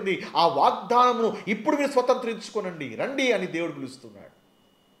ఇవ్వబడింది. ఆ వాగ్దానమును ఇప్పుడు మీరు స్వతంత్రించుకోనండి, రండి అని దేవుడు పిలుస్తున్నాడు.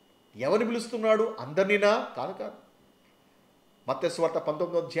 ఎవరిని పిలుస్తున్నాడు? అందరినీనా? కాదు. మత్తయి సువార్త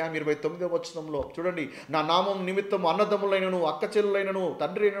 19వ అధ్యాయం 29వ వచనంలో చూడండి, నా నామం నిమిత్తం అన్నదమ్ములైనను, అక్క చెల్లులైనను,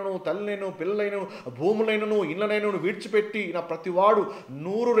 తండ్రి అయినను, తల్లినైనను, పిల్లలైనను, భూములైనను, ఇళ్ళనైనను విడిచిపెట్టి నా ప్రతివాడు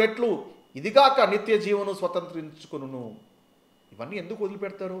 100 రెట్లు ఇదిగాక నిత్య జీవను స్వతంత్రించుకొనును. ఇవన్నీ ఎందుకు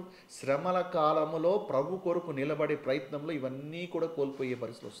వదిలిపెడతారు? శ్రమల కాలంలో ప్రభు కొరకు నిలబడే ప్రయత్నంలో ఇవన్నీ కూడా కోల్పోయే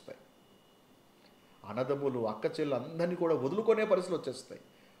పరిస్థితులు వస్తాయి. అన్నదమ్ములు, అక్క చెల్లు అందరినీ కూడా వదులుకునే పరిస్థితులు వచ్చేస్తాయి.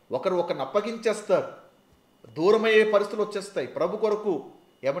 ఒకరిని అప్పగించేస్తారు, దూరమయ్యే పరిస్థితులు వచ్చేస్తాయి. ప్రభు కొరకు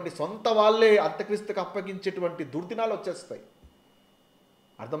సొంత వాళ్ళే అంత్యక్రీస్తుకు అప్పగించేటువంటి దుర్దినాలు వచ్చేస్తాయి.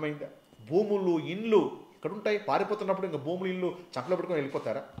 అర్థమైందా? భూములు, ఇండ్లు ఇక్కడ ఉంటాయి. పారిపోతున్నప్పుడు ఇంకా భూములు, ఇల్లు చంకలో పెట్టుకొని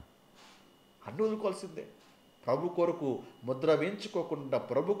వెళ్ళిపోతారా? అన్నీ వదులుకోవాల్సిందే. ప్రభు కొరకు ముద్ర వేయించుకోకుండా,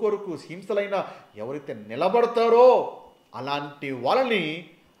 ప్రభు కొరకు హింసలైన ఎవరైతే నిలబడతారో అలాంటి వాళ్ళని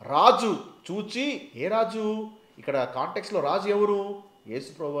రాజు చూచి, ఏ రాజు? ఇక్కడ కాంటెక్స్లో రాజు ఎవరు? యేసు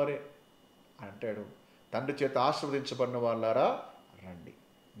ప్రభువారే అంటాడు, తండ్రి చేత ఆశీర్వదించబడిన వాళ్ళారా రండి,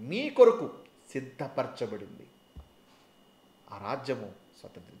 మీ కొరకు సిద్ధపరచబడింది ఆ రాజ్యము,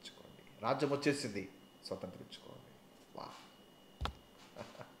 స్వతంత్రించుకోండి. రాజ్యం వచ్చేసింది, స్వతంత్రించుకోండి. వా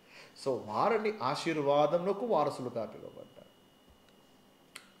సో వారిని ఆశీర్వాదంలోకి వారసులుగా పిలువబడ్డారు.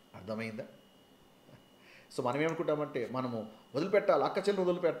 అర్థమైందా? సో మనం ఏమనుకుంటామంటే మనము వదిలిపెట్టాలా, అక్క చెల్లిని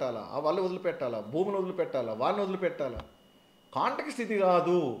వదిలిపెట్టాలా, ఆ వాళ్ళు వదిలిపెట్టాలా, భూమిని వదిలిపెట్టాలా, వాళ్ళని వదిలిపెట్టాలా. కాంటెక్స్ట్ ఇది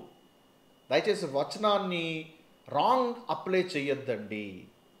కాదు. దయచేసి వచనాన్ని రాంగ్ అప్లై చేయొద్దండి.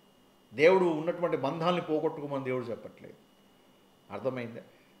 దేవుడు ఉన్నటువంటి బంధాలని పోగొట్టుకోమని దేవుడు చెప్పట్లేదు. అర్థమైందా?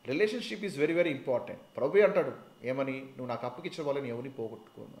 Relationship is very very important. ప్రభు అంటాడు ఏమని, నువ్వు నాకు అప్పగిచ్చిన వాళ్ళని ఎవరిని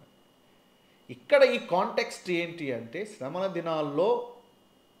పోగొట్టుకోను. ఇక్కడ ఈ కాంటెక్స్ట్ ఏంటి అంటే శ్రమణ దినాల్లో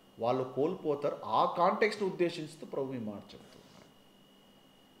వాళ్ళు కోల్పోతారు. ఆ కాంటెక్స్ట్ని ఉద్దేశిస్తూ ప్రభు ఈ మాట చెబుతున్నాడు.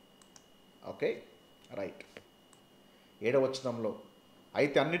 Okay, right. 7వ వచనంలో,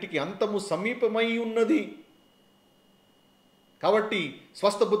 అయితే అన్నిటికీ అంతము సమీపమై ఉన్నది కాబట్టి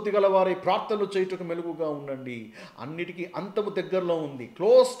స్వస్థ బుద్ధి గల వారి ప్రార్థనలు చేయుటకు మెలుగుగా ఉండండి. అన్నిటికీ అంతము దగ్గరలో ఉంది.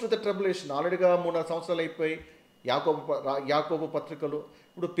 Close to the ట్రబులేషన్. ఆల్రెడీగా 3 సంవత్సరాలు అయిపోయి యాకోబు పత్రికలు,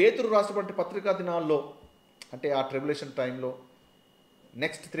 ఇప్పుడు పేతురు రాసినటువంటి పత్రికా దినాల్లో, అంటే ఆ ట్రబులేషన్ టైంలో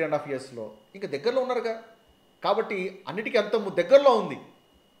నెక్స్ట్ 3.5 yearsలో ఇంకా దగ్గరలో ఉన్నారుగా. కాబట్టి అన్నిటికీ అంతము దగ్గరలో ఉంది.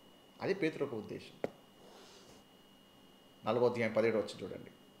 అది పేతురు ఒక ఉద్దేశం. 4వ అధ్యాయం 17వ వచనం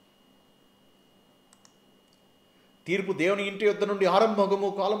చూడండి. తీర్పు దేవుని ఇంటి యొద్ద నుండి ఆరంభము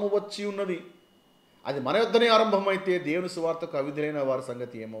కాలము వచ్చి ఉన్నది. అది మన యొద్దనే ఆరంభమైతే దేవుని సువార్తకు అవిధులైన వారి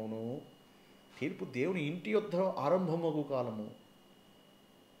సంగతి ఏమవును? తీర్పు దేవుని ఇంటి యొద్ద ఆరంభమగు కాలము.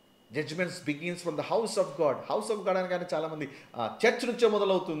 Judgements begins from the house of God. House of God అనగానే చాలామంది చర్చ్ నుంచే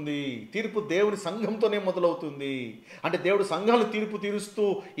మొదలవుతుంది. తీర్పు దేవుని సంఘంతోనే మొదలవుతుంది. అంటే దేవుడు సంఘాలు తీర్పు తీరుస్తూ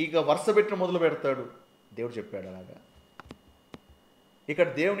ఇక వరుస పెట్టిన మొదలు పెడతాడు. దేవుడు చెప్పాడు అలాగా. ఇక్కడ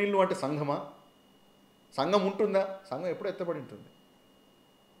దేవుని ఇల్లు అంటే సంఘమా? సంఘం ఉంటుందా? సంఘం ఎప్పుడు ఎత్తబడి ఉంటుంది.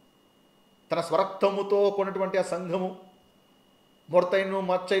 తన స్వరక్తముతో కొన్నటువంటి ఆ సంఘము మొరతైను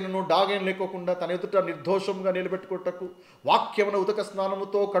మచ్చైనను డాగైన లేకోకుండా తన ఎదుట నిర్దోషంగా నిలబెట్టుకుంటకు వాక్యమున ఉదక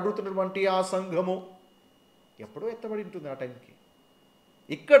స్నానముతో కడుగుతున్నటువంటి ఆ సంఘము ఎప్పుడో ఎత్తబడి ఉంటుంది ఆ టైంకి.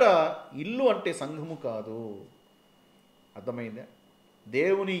 ఇక్కడ ఇల్లు అంటే సంఘము కాదు. అర్థమైందా?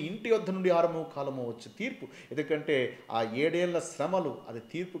 దేవుని ఇంటి వద్ద నుండి ఆరంభం కాలము వచ్చి తీర్పు. ఎందుకంటే ఆ 7 ఏళ్ల శ్రమలు అది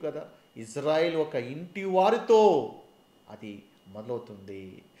తీర్పు కదా. ఇజ్రాయెల్ ఒక ఇంటి వారితో అది మొదలవుతుంది.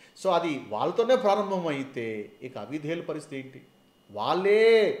 సో అది వాళ్ళతోనే ప్రారంభం అయితే ఇక అవిధేయుల పరిస్థితి ఏంటి?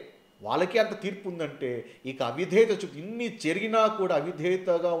 వాళ్ళకి అంత తీర్పు ఉందంటే ఇక అవిధేయత చుట్టూ ఇన్ని జరిగినా కూడా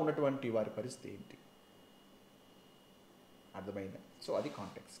అవిధేయతగా ఉన్నటువంటి వారి పరిస్థితి ఏంటి? అర్థమైందా? సో అది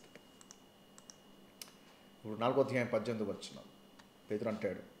కాంటెక్స్ట్. ఇప్పుడు 4వ అధ్యాయం 18వ వచనం పేతురు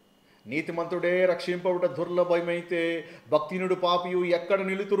అంటాడు, నీతిమంతుడే రక్షింపబడ దుర్లభమైతే భక్తినుడు పాపియు ఎక్కడ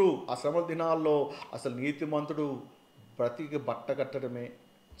నిలుతురు? ఆ శ్రమల దినాల్లో అసలు నీతిమంతుడు బ్రతికి బట్ట కట్టడమే,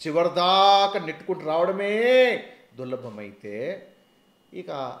 చివరిదాకా నెట్టుకుంటూ రావడమే దుర్లభమైతే ఇక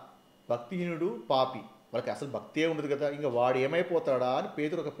భక్తిహీనుడు పాపి వాళ్ళకి అసలు భక్తే ఉండదు కదా, ఇంకా వాడు ఏమైపోతాడా అని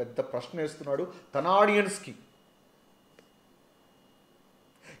పేతురు ఒక పెద్ద ప్రశ్న వేస్తున్నాడు తన ఆడియన్స్కి.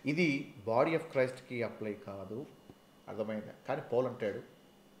 ఇది బాడీ ఆఫ్ క్రైస్ట్కి అప్లై కాదు. అర్థమైందా? కానీ పౌలు అంటాడు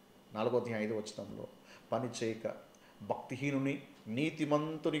 4వ అధ్యాయం 5వ వచనంలో, పని చేయక భక్తిహీనుని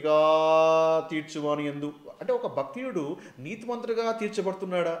నీతిమంతునిగా తీర్చువాని ఎందు. అంటే ఒక భక్తిహీనుడు నీతిమంతుడిగా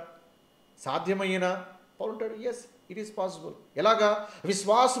తీర్చబడుతున్నాడా? సాధ్యమయ్యేనా? పౌలు అంటాడు ఎస్, ఇట్ ఈస్ పాసిబుల్. ఎలాగా?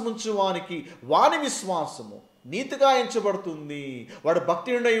 విశ్వాసముంచు వానికి వాని విశ్వాసము నీతిగా ఎంచబడుతుంది. వాడు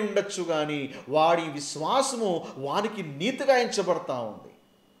భక్తిహీనుడై ఉండొచ్చు కానీ వాడి విశ్వాసము వానికి నీతిగా ఎంచబడతా ఉంది.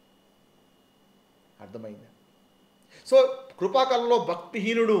 అర్థమైందా? సో కృపాకాలంలో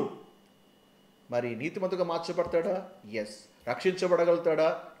భక్తిహీనుడు మరి నీతిమంతుగా మార్చబడతాడా? ఎస్. రక్షించబడగలుగుతాడా?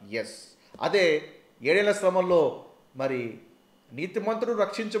 ఎస్. అదే 7 ఏళ్ల శ్రమంలో మరి నీతిమంతుడు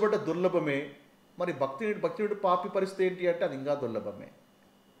రక్షించబడ్డ దుర్లభమే. మరి భక్తిహీనుడు పాపి పరిస్థితి ఏంటి అంటే అది ఇంకా దుర్లభమే.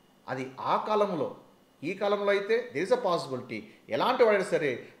 అది ఆ కాలంలో. ఈ కాలంలో అయితే దేర్ ఇస్ అ పాసిబిలిటీ. ఎలాంటి వాడైనా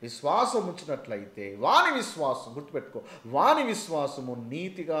సరే విశ్వాసం ఉంచినట్లయితే వాని విశ్వాసం, గుర్తుపెట్టుకో, వాని విశ్వాసము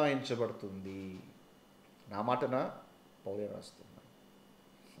నీతిగా ఎంచబడుతుంది. నా మాటన పౌలే రాస్తున్నా.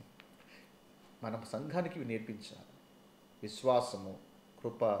 మనం సంఘానికి నేర్పించాలి. విశ్వాసము,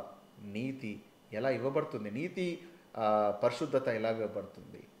 కృప, నీతి ఎలా ఇవ్వబడుతుంది, నీతి పరిశుద్ధత ఎలా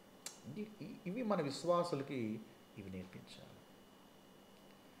ఇవ్వబడుతుంది, ఇవి మన విశ్వాసులకి ఇవి నేర్పించాలి.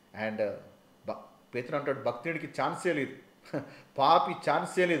 అండ్ పేతురు అంటాడు భక్తుడికి ఛాన్సే లేదు, పాపి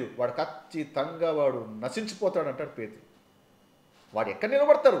ఛాన్సే లేదు, వాడు ఖచ్చితంగా వాడు నశించిపోతాడు అంటాడు పేతురు. వాడు ఎక్కడ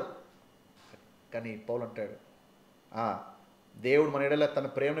నిలబడతారు? కానీ పౌలు అంటాడు దేవుడు మన ఎడల తన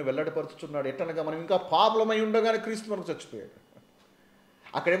ప్రేమను వెల్లడిపరుచుచున్నాడు. ఎట్లనగా మనం ఇంకా పాపలమై ఉండగానే క్రీస్తు మనకు చచ్చిపోయాడు.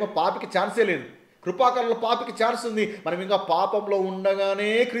 అక్కడేమో పాపికి ఛాన్సే లేదు. కృపాకాలంలో పాపికి ఛాన్స్ ఉంది. మనం ఇంకా పాపంలో ఉండగానే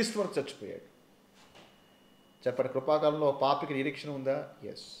క్రీస్తు మనకు చచ్చిపోయాడు. చెప్పండి, కృపాకాలంలో పాపికి నిరీక్షణ ఉందా?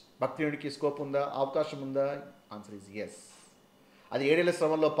 ఎస్. భక్తునికి స్కోప్ ఉందా? అవకాశం ఉందా? Answer is yes. అది 7 ఏళ్ల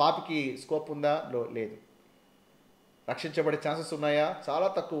శ్రమంలో పాపికి స్కోప్ ఉందా? లేదు. రక్షించబడే ఛాన్సెస్ ఉన్నాయా? చాలా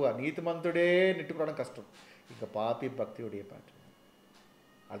తక్కువ. నీతిమంతుడే నెట్టుకోవడం కష్టం, ఇంకా పాపి భక్తుడు ఏ పాట.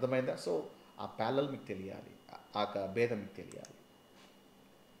 అర్థమైందా? సో ఆ ప్యారలల్ మీకు తెలియాలి, ఆ భేదం మీకు తెలియాలి.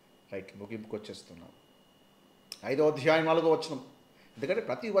 రైట్, ముగింపుకి వచ్చేస్తున్నాం. 5వ అధ్యాయం 4వ వచనం. ఎందుకంటే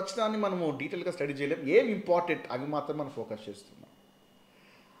ప్రతి వచనాన్ని మనము డీటెయిల్గా స్టడీ చేయలేం. ఏం ఇంపార్టెంట్ అవి మాత్రం మనం ఫోకస్ చేస్తున్నాం.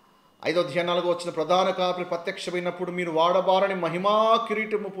 5వ అధ్యాయం 4వ వచనం. ప్రధాన కాపరి ప్రత్యక్షమైనప్పుడు మీరు వాడబారని మహిమా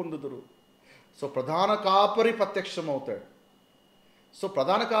కిరీటము పొందుదురు. సో ప్రధాన కాపరి ప్రత్యక్షం అవుతాడు. సో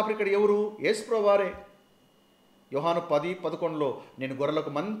ప్రధాన కాపరి ఇక్కడ ఎవరు? యేసుప్రభువు వారే. యోహాను 10:11లో నేను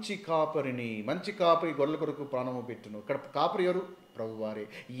గొర్రెలకు మంచి కాపరిని, మంచి కాపరి గొర్రెల కొరకు ప్రాణము పెట్టును. ఇక్కడ కాపరి ఎవరు? ప్రభువారే.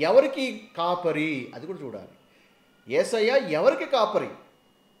 ఎవరికి కాపరి అది కూడా చూడాలి. యేసయ్య ఎవరికి కాపరి?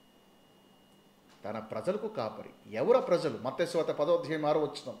 తన ప్రజలకు కాపరి. ఎవరు ప్రజలు? మత్తయి సువార్త 10వ అధ్యాయం 6వ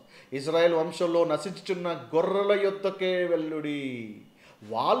వచనం. ఇజ్రాయెల్ వంశంలో నశించుచున్న గొర్రెల యొద్దకే వెళ్ళుడి.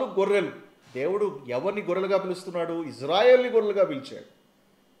 వాళ్ళు గొర్రెలు. దేవుడు ఎవరిని గొర్రెలుగా పిలుస్తున్నాడు? ఇజ్రాయెల్ని గొర్రెలుగా పిలిచాడు.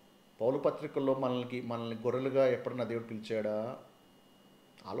 పౌలు పత్రికల్లో మనల్ని గొర్రెలుగా ఎప్పుడన్నా దేవుడు పిలిచాడా?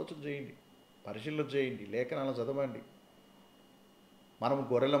 ఆలోచన చేయండి, పరిశీలన చేయండి, లేఖనాలను చదవండి. మనము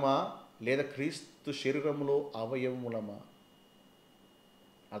గొర్రెలమా లేదా క్రీస్తు శరీరంలో అవయవములమా?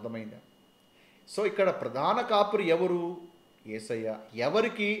 అర్థమైందా? సో ఇక్కడ ప్రధాన కాపరి ఎవరు? యేసయ్య.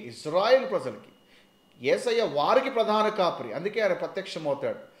 ఎవరికి? ఇజ్రాయెల్ ప్రజలకి. యేసయ్య వారికి ప్రధాన కాపరి. అందుకే ఆయన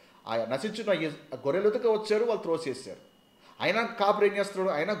ప్రత్యక్షమవుతాడు. ఆయన నశించిన గొర్రెలతో వచ్చారు, వాళ్ళు త్రోసేశారు. ఆయన కాపరి ఏం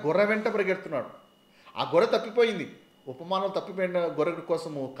చేస్తున్నాడు? ఆయన గొర్రె వెంట పరిగెడుతున్నాడు. ఆ గొర్రె తప్పిపోయింది. ఉపమానం తప్పిపోయిన గొర్రె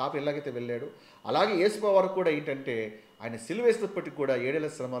కోసము కాపరి ఎలాగైతే వెళ్ళాడు, అలాగే యేసుప్రభువు వారు కూడా ఏంటంటే ఆయన సిలువ వేసినప్పటికీ కూడా 7 ఏళ్ల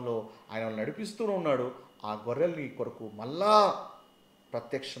శ్రమలో ఆయన నడిపిస్తూనే ఉన్నాడు. ఆ గొర్రెల్ని కొరకు మళ్ళా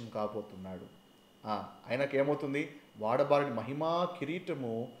ప్రత్యక్షం కాబోతున్నాడు. ఆయనకి ఏమవుతుంది? వాడబారిన మహిమా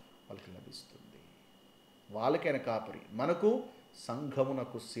కిరీటము వాళ్ళకి లభిస్తుంది. వాళ్ళకి ఆయన కాపరి. మనకు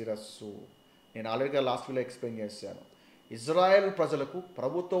సంఘమునకు శిరస్సు. నేను ఆల్రెడీగా లాస్ట్ వీలో ఎక్స్ప్లెయిన్ చేశాను. ఇజ్రాయెల్ ప్రజలకు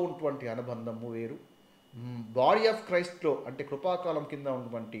ప్రభుతో ఉన్నటువంటి అనుబంధము వేరు. బాడీ ఆఫ్ క్రైస్ట్లో అంటే కృపాకాలం కింద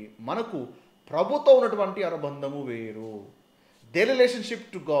ఉన్నటువంటి మనకు ప్రభుతో ఉన్నటువంటి అనుబంధము వేరు. There relationship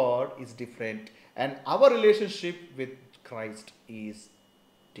to God is different and our relationship with Christ is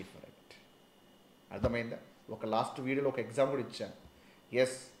different. అర్థమైందా? ఒక లాస్ట్ వీడియోలో ఒక ఎగ్జాంపుల్ ఇచ్చాను.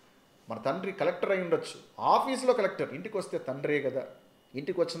 ఎస్, మన తండ్రి కలెక్టర్ అయి ఉండొచ్చు, ఆఫీస్లో కలెక్టర్. ఇంటికి వస్తే తండ్రే కదా.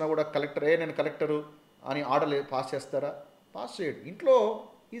 ఇంటికి వచ్చినా కూడా కలెక్టరే, నేను కలెక్టరు అని ఆర్డర్ పాస్ చేస్తారా? పాస్ చేయడు. ఇంట్లో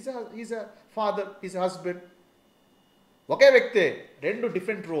is a father, is husband. ఒకే వ్యక్తే, 2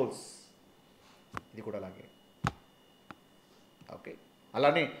 డిఫరెంట్ రోల్స్. ఇది కూడా అలాగే. ఓకే,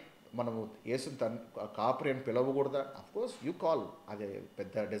 అలానే మనము యేసుని కాపరి అని పిలవకూడదా? అఫ్కోర్స్ యూ కాల్, అదే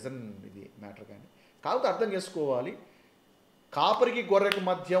పెద్ద డజన్ ఇది మ్యాటర్. కానీ కాకపోతే అర్థం చేసుకోవాలి, కాపరికి గొర్రెకి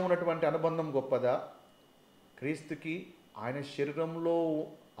మధ్య ఉన్నటువంటి అనుబంధం గొప్పదా? క్రీస్తుకి ఆయన శరీరంలో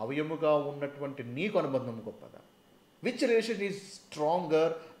అవయముగా ఉన్నటువంటి నీకు అనుబంధం గొప్పదా? Which relation is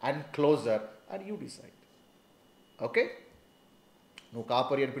stronger and closer and you decide. Okay, నువ్వు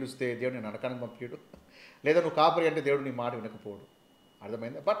కాపరి అని పిలిస్తే దేవుడు నేను నరకానికి పంపించడు, లేదా నువ్వు కాపరి అంటే దేవుడు నీ మాట వినకపోడు.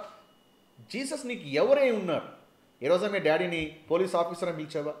 అర్థమైందా? బట్ జీసస్ నీకు ఎవరే ఉన్నారు? ఏ రోజు మీ డాడీని పోలీస్ ఆఫీసర్ అని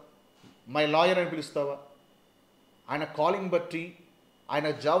పిలిచావా? మై లాయర్ అని పిలుస్తావా? ఆయన కాలింగ్ బట్టి, ఆయన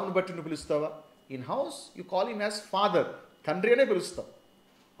జాబ్ను బట్టి నువ్వు పిలుస్తావా? In house you call him as father, తండ్రి అనే పిలుస్తావు.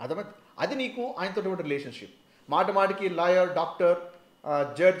 అర్థమైంది? అది నీకు ఆయనతో రిలేషన్షిప్. మాటికి లాయర్, డాక్టర్,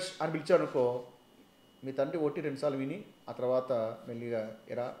 జడ్జ్ అని పిలిచారనుకో, మీ తండ్రి 1-2 సార్లు విని ఆ తర్వాత మెల్లిగా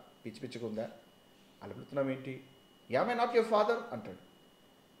ఎరా పిచ్చి పిచ్చుకుందా అలా పిలుస్తున్నాం ఏంటి? Am I not your father అంటాడు.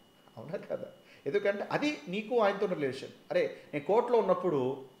 అవునా కదా? ఎందుకంటే అది నీకు ఆయనతో రిలేషన్. అరే నేను కోర్టులో ఉన్నప్పుడు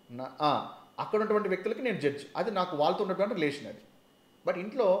అక్కడ ఉన్నటువంటి వ్యక్తులకి నేను జడ్జ్, అది నాకు వాళ్ళతో ఉన్నటువంటి రిలేషన్ అది. బట్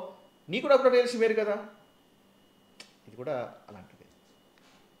ఇంట్లో నీకు కూడా అక్కడ రిలేషన్ వేరు కదా. ఇది కూడా అలాంటిది.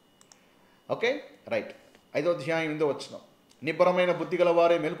 Okay, right. 5వ అధ్యాయం 8వ వచనం. నిబ్బరమైన బుద్ధి గల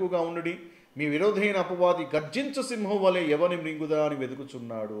వారే మెలకుగా ఉండుడి, మీ విరోధైన అపవాది గర్జించు సింహం వలె ఎవరిని మృంగుదా అని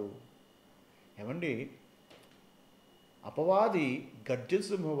వెతుకుచున్నాడు. ఏమండి, అపవాది గర్జించు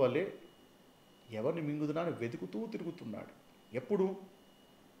సింహం వలె ఎవరిని మింగుదునా అని వెతుకుతూ తిరుగుతున్నాడు. ఎప్పుడు?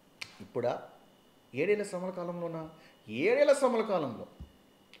 ఇప్పుడా? 7 ఏళ్ల శ్రమల కాలంలోనా? 7 ఏళ్ల శ్రమల కాలంలో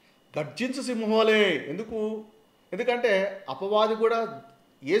గర్జించు సింహం వలె. ఎందుకంటే అపవాది కూడా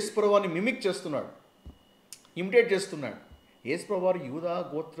యేసుప్రభువుని మిమిక్ చేస్తున్నాడు, ఇమిటేట్ చేస్తున్నాడు. యేసుప్రభువు యూదా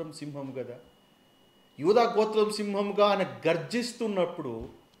గోత్రం సింహం కదా. యూదా గోత్రం సింహంగా ఆయన గర్జిస్తున్నప్పుడు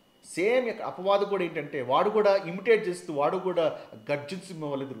సేమ్ అపవాదు కూడా ఏంటంటే వాడు కూడా ఇమిటేట్ చేస్తూ వాడు కూడా గర్జిన్ సింహం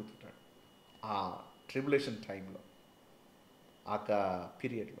వల్ల తిరుగుతుంటాడు ఆ ట్రిబులేషన్ టైంలో ఆ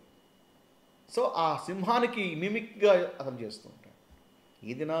పీరియడ్లో. సో ఆ సింహానికి మిమిక్గా అతను చేస్తూ ఉంటాడు.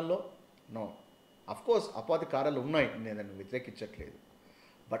 ఈ దినాల్లో నో, అఫ్కోర్స్ అపవాది కార్యాలు ఉన్నాయి, నేను దాన్ని వ్యతిరేకించట్లేదు.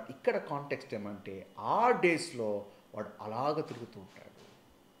 బట్ ఇక్కడ కాంటెక్స్ట్ ఏమంటే ఆ డేస్లో వాడు అలాగ తిరుగుతూ ఉంటాడు.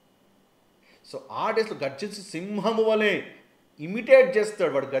 సో ఆ డేస్లో గర్జిన్ సింహము వలె ఇమిటేట్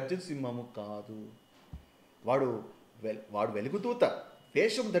చేస్తాడు. వాడు గర్జిన్ సింహము కాదు, వాడు వెలుగుదూత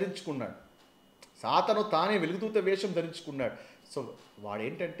వేషం ధరించుకున్నాడు. సాతాను తానే వెలుగుదూత వేషం ధరించుకున్నాడు. సో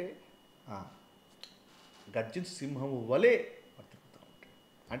వాడేంటంటే గర్జిన్ సింహము వలె తిరుగుతూ ఉంటాడు.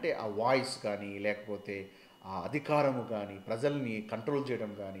 అంటే ఆ వాయిస్ కానీ లేకపోతే ఆ అధికారము కానీ ప్రజల్ని కంట్రోల్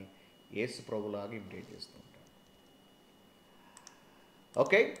చేయడం కానీ యేసు ప్రభులాగా ఇమిటేట్ చేస్తూ ఉంటాడు.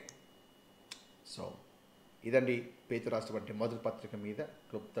 ఓకే, సో ఇదండి పేతురు రాసినటువంటి మొదటి పత్రిక మీద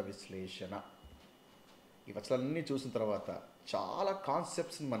క్లుప్త విశ్లేషణ. ఈ వచనాలన్నీ చూసిన తర్వాత చాలా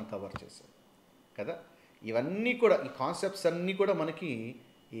కాన్సెప్ట్స్ని మనం కవర్ చేశాం కదా. ఇవన్నీ కూడా ఈ కాన్సెప్ట్స్ అన్నీ కూడా మనకి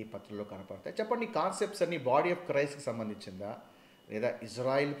ఈ పత్రికలో కనపడతాయి. చెప్పండి, ఈ కాన్సెప్ట్స్ అన్నీ బాడీ ఆఫ్ క్రైస్ట్కి సంబంధించిందా లేదా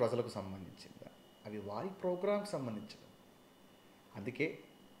ఇజ్రాయిల్ ప్రజలకు సంబంధించిందా? అవి వారి ప్రోగ్రాంకి సంబంధించినవి. అందుకే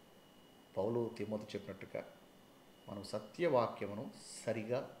పౌలు తిమోతి చెప్పినట్టుగా మనం సత్యవాక్యమును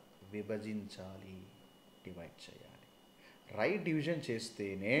సరిగా విభజించాలి, డివైడ్ చేయాలి. రైట్ డివిజన్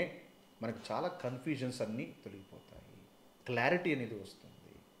చేస్తేనే మనకు చాలా కన్ఫ్యూజన్స్ అన్నీ తొలగిపోతాయి, క్లారిటీ అనేది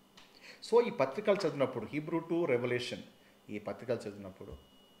వస్తుంది. సో ఈ పత్రికలు చదివినప్పుడు హీబ్రూ టు రెవల్యూషన్ ఈ పత్రికలు చదివినప్పుడు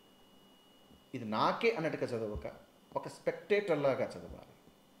ఇది నాకే అన్నట్టుగా చదవక ఒక స్పెక్టేటర్ లాగా చదవాలి.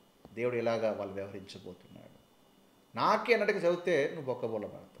 దేవుడు ఎలాగా వాళ్ళు వ్యవహరించబోతున్నాడు నాకే అన్నట్టుగా చదివితే నువ్వు బొక్కబోల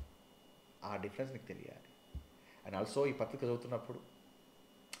పడతావు. ఆ డిఫరెన్స్ నీకు తెలియాలి. అండ్ ఆల్సో ఈ పత్రిక చదువుతున్నప్పుడు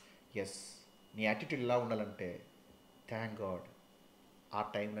ఎస్ నీ యాటిట్యూడ్ ఎలా ఉండాలంటే థ్యాంక్ గాడ్ ఆ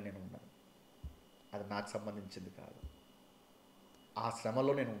టైంలో నేను ఉన్నాను, అది నాకు సంబంధించింది కాదు, ఆ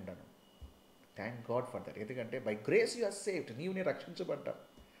శ్రమలో నేను ఉండను. Thank God for that. ఎందుకంటే by grace you are saved, నీవు నేను రక్షించబడ్డా.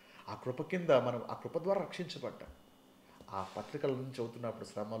 ఆ కృప కింద మనం ఆ కృప ద్వారా రక్షించబడ్డా. ఆ పత్రికల నుంచి చదువుతున్నప్పుడు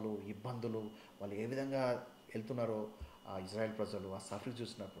శ్రమలు ఇబ్బందులు వాళ్ళు ఏ విధంగా వెళ్తున్నారో ఆ ఇజ్రాయెల్ ప్రజలు ఆ సఫర్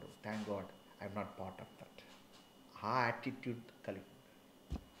చూసినప్పుడు thank God I'm not part of that. ఆ యాటిట్యూడ్ కలిగి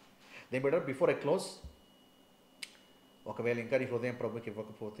దేని బెటర్ బిఫోర్ ఐ క్లోజ్, ఒకవేళ ఇంకా నీ హృదయం ప్రభుకి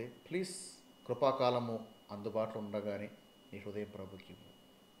ఇవ్వకపోతే ప్లీజ్ కృపాకాలము అందుబాటులో ఉండగానే నీ హృదయం ప్రభుకి ఇవ్వు.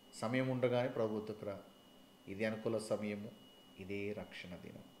 సమయం ఉండగానే ప్రభు వద్దకు రా. ఇది అనుకూల సమయము, ఇదే రక్షణ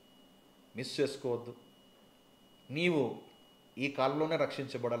దినం. మిస్ చేసుకోవద్దు. నీవు ఈ కాలంలోనే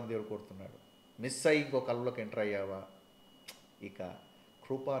రక్షించబడాలని దేవుడు కోరుతున్నాడు. మిస్ అయ్యి ఇంకో కాలంలోకి ఎంటర్ అయ్యావా ఇక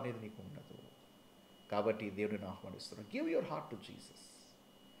కృప అనేది నీకు ఉండదు. కాబట్టి దేవుడిని ఆహ్వానిస్తున్నాడు, give your heart to Jesus.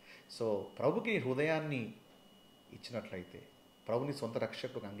 So ప్రభుకి హృదయాన్ని ఇచ్చినట్లయితే, ప్రభుని సొంత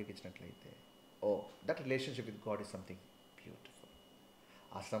రక్షకులకు అంగీకరించినట్లయితే, ఓ that relationship with God is something beautiful.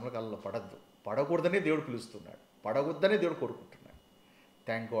 ఆ శ్రమల కాలంలో పడకూడదనే దేవుడు పిలుస్తున్నాడు, పడవద్దనే దేవుడు కోరుకుంటున్నాడు.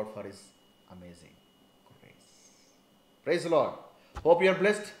 Thank God for his amazing grace. Praise lord. Hope you're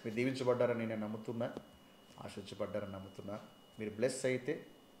blessed. మీరు దీవించబడ్డారని నేను నమ్ముతున్నా, ఆశించబడ్డారని నమ్ముతున్నా. మీరు బ్లెస్ అయితే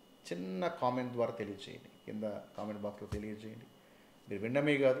చిన్న కామెంట్ ద్వారా తెలియజేయండి, కింద కామెంట్ బాక్స్లో తెలియజేయండి. మీరు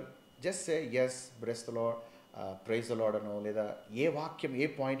విన్నమే కాదు, just say yes bless the lord, praise the lord అనో, లేదా ఏ వాక్యం ఏ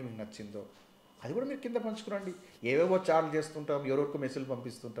పాయింట్ మీకు నచ్చిందో అది కూడా మీరు కింద పంచుకురండి. ఏవేవో చాట్లు చేస్తుంటాం, ఎవరెవరికి మెసేజ్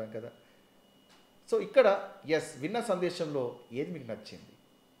పంపిస్తుంటాం కదా. సో ఇక్కడ ఎస్ విన్న సందేశంలో ఏది మీకు నచ్చింది,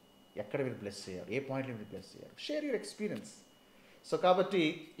 ఎక్కడ మీరు బ్లెస్ చేయాలి, ఏ పాయింట్లో మీరు బ్లెస్ చేయాలి, షేర్ యువర్ ఎక్స్పీరియన్స్. సో కాబట్టి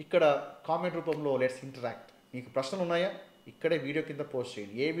ఇక్కడ కామెంట్ రూపంలో లెట్స్ ఇంటరాక్ట్. మీకు ప్రశ్నలు ఉన్నాయా, ఇక్కడే వీడియో కింద పోస్ట్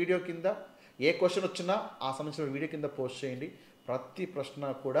చేయండి. ఏ వీడియో కింద ఏ క్వశ్చన్ వచ్చినా ఆ సంబంధించిన వీడియో కింద పోస్ట్ చేయండి. ప్రతి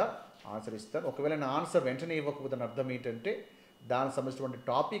ప్రశ్న కూడా ఆన్సర్ ఇస్తాను. ఒకవేళ నా ఆన్సర్ వెంటనే ఇవ్వకపోతే దాని అర్థం ఏంటంటే దానికి సంబంధించినటువంటి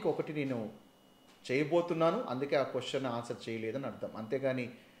టాపిక్ ఒకటి నేను చేయబోతున్నాను, అందుకే ఆ క్వశ్చన్ ఆన్సర్ చేయలేదని అర్థం. అంతేగాని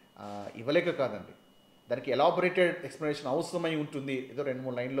ఇవ్వలేక కాదండి, దానికి ఎలాబొరేటెడ్ ఎక్స్ప్లెనేషన్ అవసరమై ఉంటుంది. ఏదో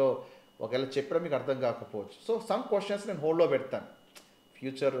 2-3 లైన్లో ఒకవేళ చెప్పడం మీకు అర్థం కాకపోవచ్చు. సో సమ్ క్వశ్చన్స్ నేను హోల్డ్లో పెడతాను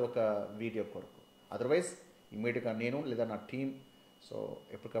ఫ్యూచర్ ఒక వీడియో కొరకు. అదర్వైజ్ ఇమ్మీడియట్గా నేను లేదా నా టీమ్ సో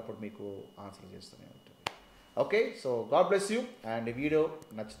ఎప్పటికప్పుడు మీకు ఆన్సర్ చేస్తూనే ఉంటుంది. Okay, so God bless you. And ఈ వీడియో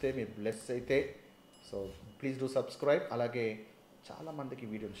నచ్చితే మీరు బ్లెస్ అయితే సో ప్లీజ్ డూ సబ్స్క్రైబ్. అలాగే చాలామందికి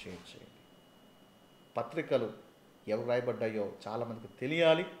వీడియోని షేర్ చేయండి. పత్రికలు ఎవరు రాయబడ్డాయో చాలామందికి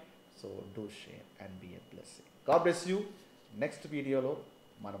తెలియాలి. So do share and be a blessing. God bless you. Next వీడియోలో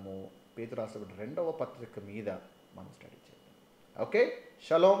మనము పేతురు రాసిన 2వ పత్రిక మీద మనం స్టడీ చేద్దాం. Okay,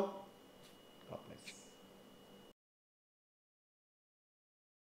 shalom.